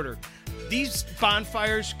entire order. These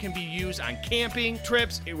bonfires can be used on camping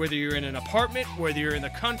trips, whether you're in an apartment, whether you're in the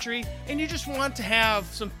country, and you just want to have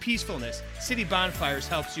some peacefulness. City Bonfires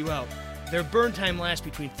helps you out. Their burn time lasts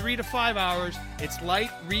between 3 to 5 hours. It's light,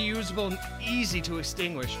 reusable, and easy to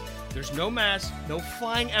extinguish. There's no mess, no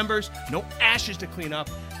flying embers, no ashes to clean up,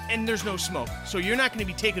 and there's no smoke. So you're not going to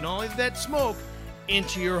be taking all of that smoke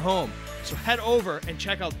into your home. So head over and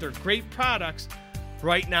check out their great products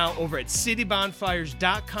right now over at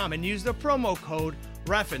citybonfires.com and use the promo code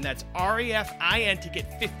Refin. That's REFIN to get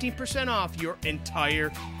 15% off your entire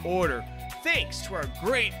order. Thanks to our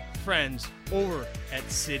great friends over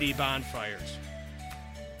at City Bonfires.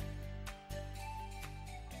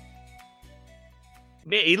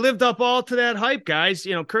 Man, he lived up all to that hype, guys.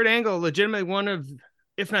 You know, Kurt Angle, legitimately one of,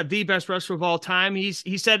 if not the best wrestler of all time. He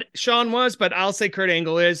said Shawn was, but I'll say Kurt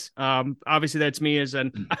Angle is. Obviously, that's me as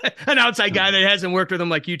an outside guy that hasn't worked with him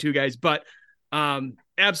like you two guys, but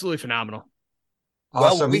absolutely phenomenal.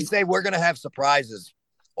 Well, when we say we're going to have surprises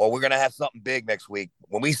or we're going to have something big next week,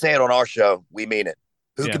 when we say it on our show, we mean it.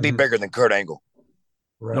 Who could be bigger than Kurt Angle?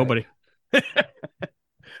 Right. Nobody.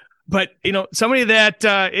 But, you know, somebody that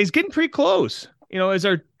is getting pretty close, you know, is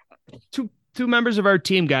our two members of our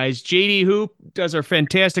team, guys. JD Hoop does our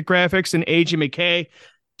fantastic graphics, and AJ McKay,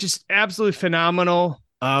 just absolutely phenomenal.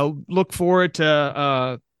 Look forward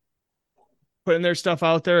to putting their stuff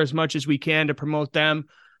out there as much as we can to promote them.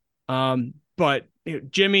 But you know,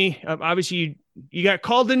 Jimmy, obviously you got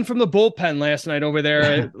called in from the bullpen last night over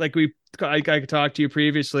there. Like I could talk to you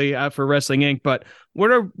previously for Wrestling Inc. But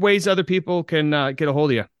what are ways other people can get a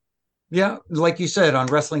hold of you? Yeah, like you said, on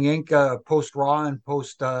Wrestling Inc., post Raw and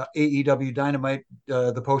post AEW Dynamite,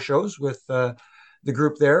 the post shows with the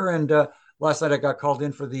group there. And last night I got called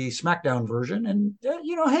in for the SmackDown version. And,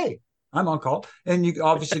 you know, hey, I'm on call. And you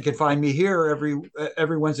obviously can find me here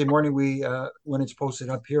every Wednesday morning when it's posted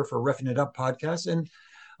up here for Reffing It Up podcast. And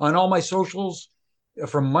on all my socials,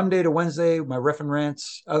 from Monday to Wednesday, my Refin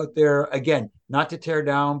rants out there. Again, not to tear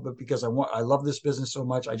down, but because I love this business so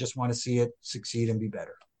much, I just want to see it succeed and be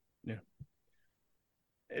better. Yeah.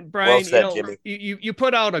 And Brian, well said, you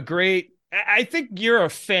put out a great. I think you're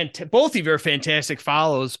both of you are fantastic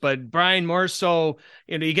follows, but Brian more so.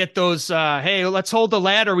 You know, you get those. Hey, let's hold the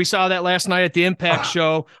ladder. We saw that last night at the Impact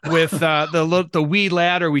show with the Wee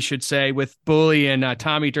ladder, we should say, with Bully and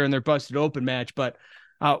Tommy during their Busted Open match. But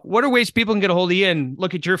what are ways people can get a hold of you and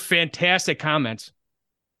look at your fantastic comments?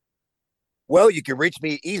 Well, you can reach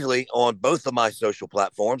me easily on both of my social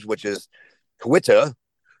platforms, which is Twitter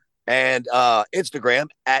and Instagram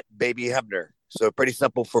at Baby Hebner. So pretty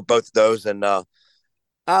simple for both of those. And I'll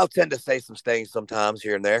tend to say some things sometimes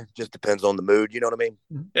here and there. Just depends on the mood. You know what I mean?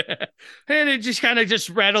 And it just kind of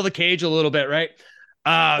just rattle the cage a little bit, right?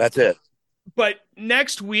 That's it. But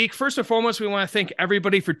next week, first and foremost, we want to thank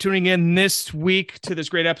everybody for tuning in this week to this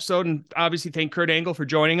great episode. And obviously thank Kurt Angle for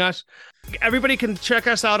joining us. Everybody can check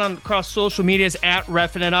us out across social medias at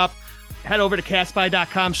Reffin' It Up. Head over to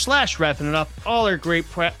castby.com/Reffin' It Up. All our great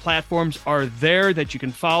platforms are there that you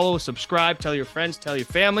can follow, subscribe, tell your friends, tell your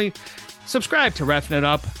family. Subscribe to Reffin' It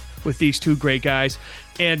Up with these two great guys.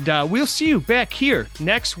 And we'll see you back here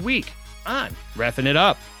next week on Reffin' It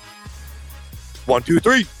Up. 1, 2,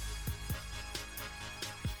 3.